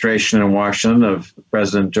administration in Washington of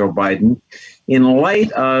President Joe Biden in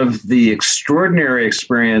light of the extraordinary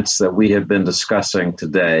experience that we have been discussing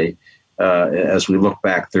today as we look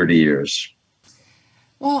back 30 years.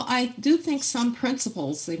 Well, I do think some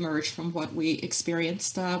principles emerge from what we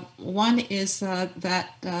experienced. One is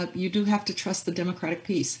that you do have to trust the democratic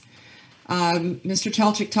peace. Mr.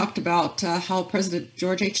 Telchik talked about how President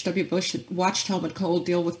George H.W. Bush had watched Helmut Kohl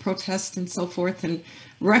deal with protests and so forth and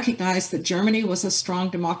recognized that Germany was a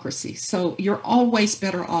strong democracy. So you're always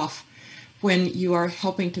better off when you are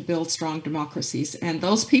helping to build strong democracies. And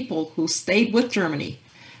those people who stayed with Germany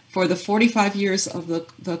for the 45 years of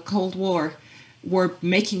the Cold War were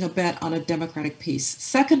making a bet on a democratic peace.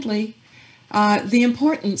 Secondly, the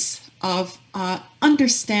importance of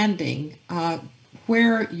understanding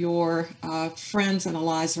where your friends and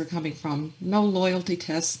allies are coming from. No loyalty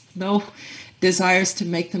tests, no desires to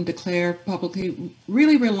make them declare publicly,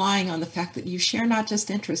 really relying on the fact that you share not just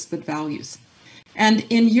interests, but values. And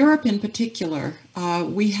in Europe in particular,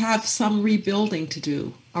 we have some rebuilding to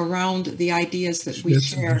do around the ideas that we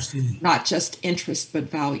share, not just interests, but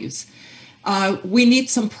values. We need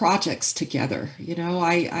some projects together. You know,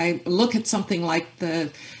 I look at something like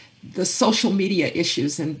the social media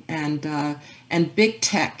issues and big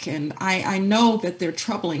tech, and I know that they're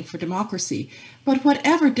troubling for democracy. But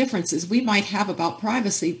whatever differences we might have about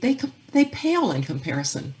privacy, they pale in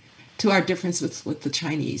comparison to our differences with the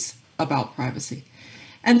Chinese about privacy.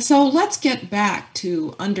 And so let's get back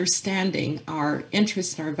to understanding our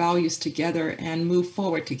interests and our values together and move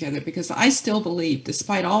forward together, because I still believe,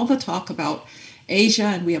 despite all the talk about Asia,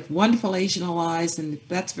 and we have wonderful Asian allies, and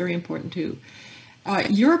that's very important too,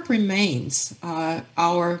 Europe remains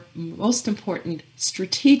our most important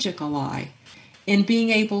strategic ally in being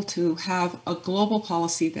able to have a global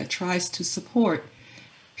policy that tries to support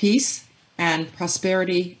peace and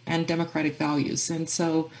prosperity and democratic values. And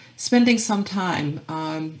so spending some time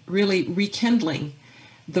really rekindling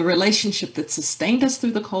the relationship that sustained us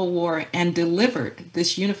through the Cold War and delivered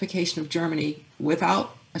this unification of Germany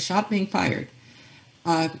without a shot being fired,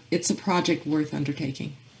 it's a project worth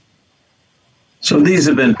undertaking. So these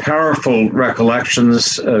have been powerful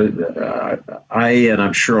recollections. I, and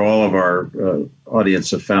I'm sure all of our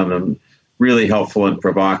audience have found them really helpful and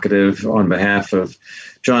provocative. On behalf of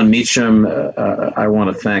John Meacham, I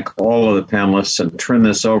want to thank all of the panelists and turn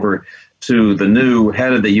this over to the new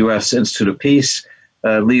head of the U.S. Institute of Peace,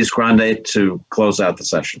 Lise Grande, to close out the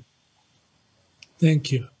session.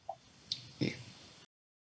 Thank you.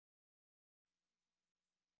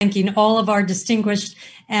 Thanking all of our distinguished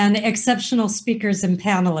and exceptional speakers and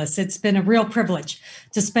panelists. It's been a real privilege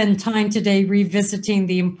to spend time today revisiting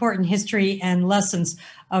the important history and lessons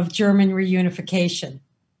of German reunification.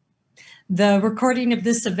 The recording of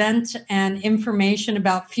this event and information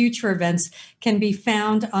about future events can be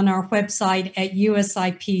found on our website at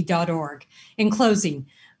usip.org. In closing,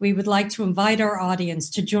 we would like to invite our audience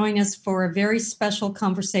to join us for a very special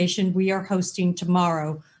conversation we are hosting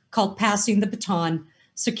tomorrow called Passing the Baton,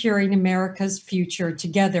 Securing America's Future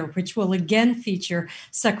Together, which will again feature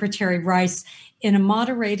Secretary Rice in a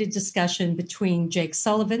moderated discussion between Jake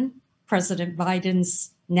Sullivan, President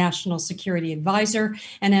Biden's National Security Advisor,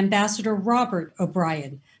 and Ambassador Robert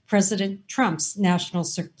O'Brien, President Trump's National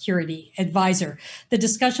Security Advisor. The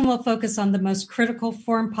discussion will focus on the most critical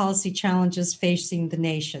foreign policy challenges facing the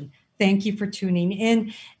nation. Thank you for tuning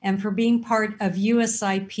in and for being part of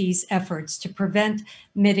USIP's efforts to prevent,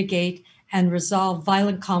 mitigate, and resolve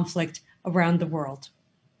violent conflict around the world.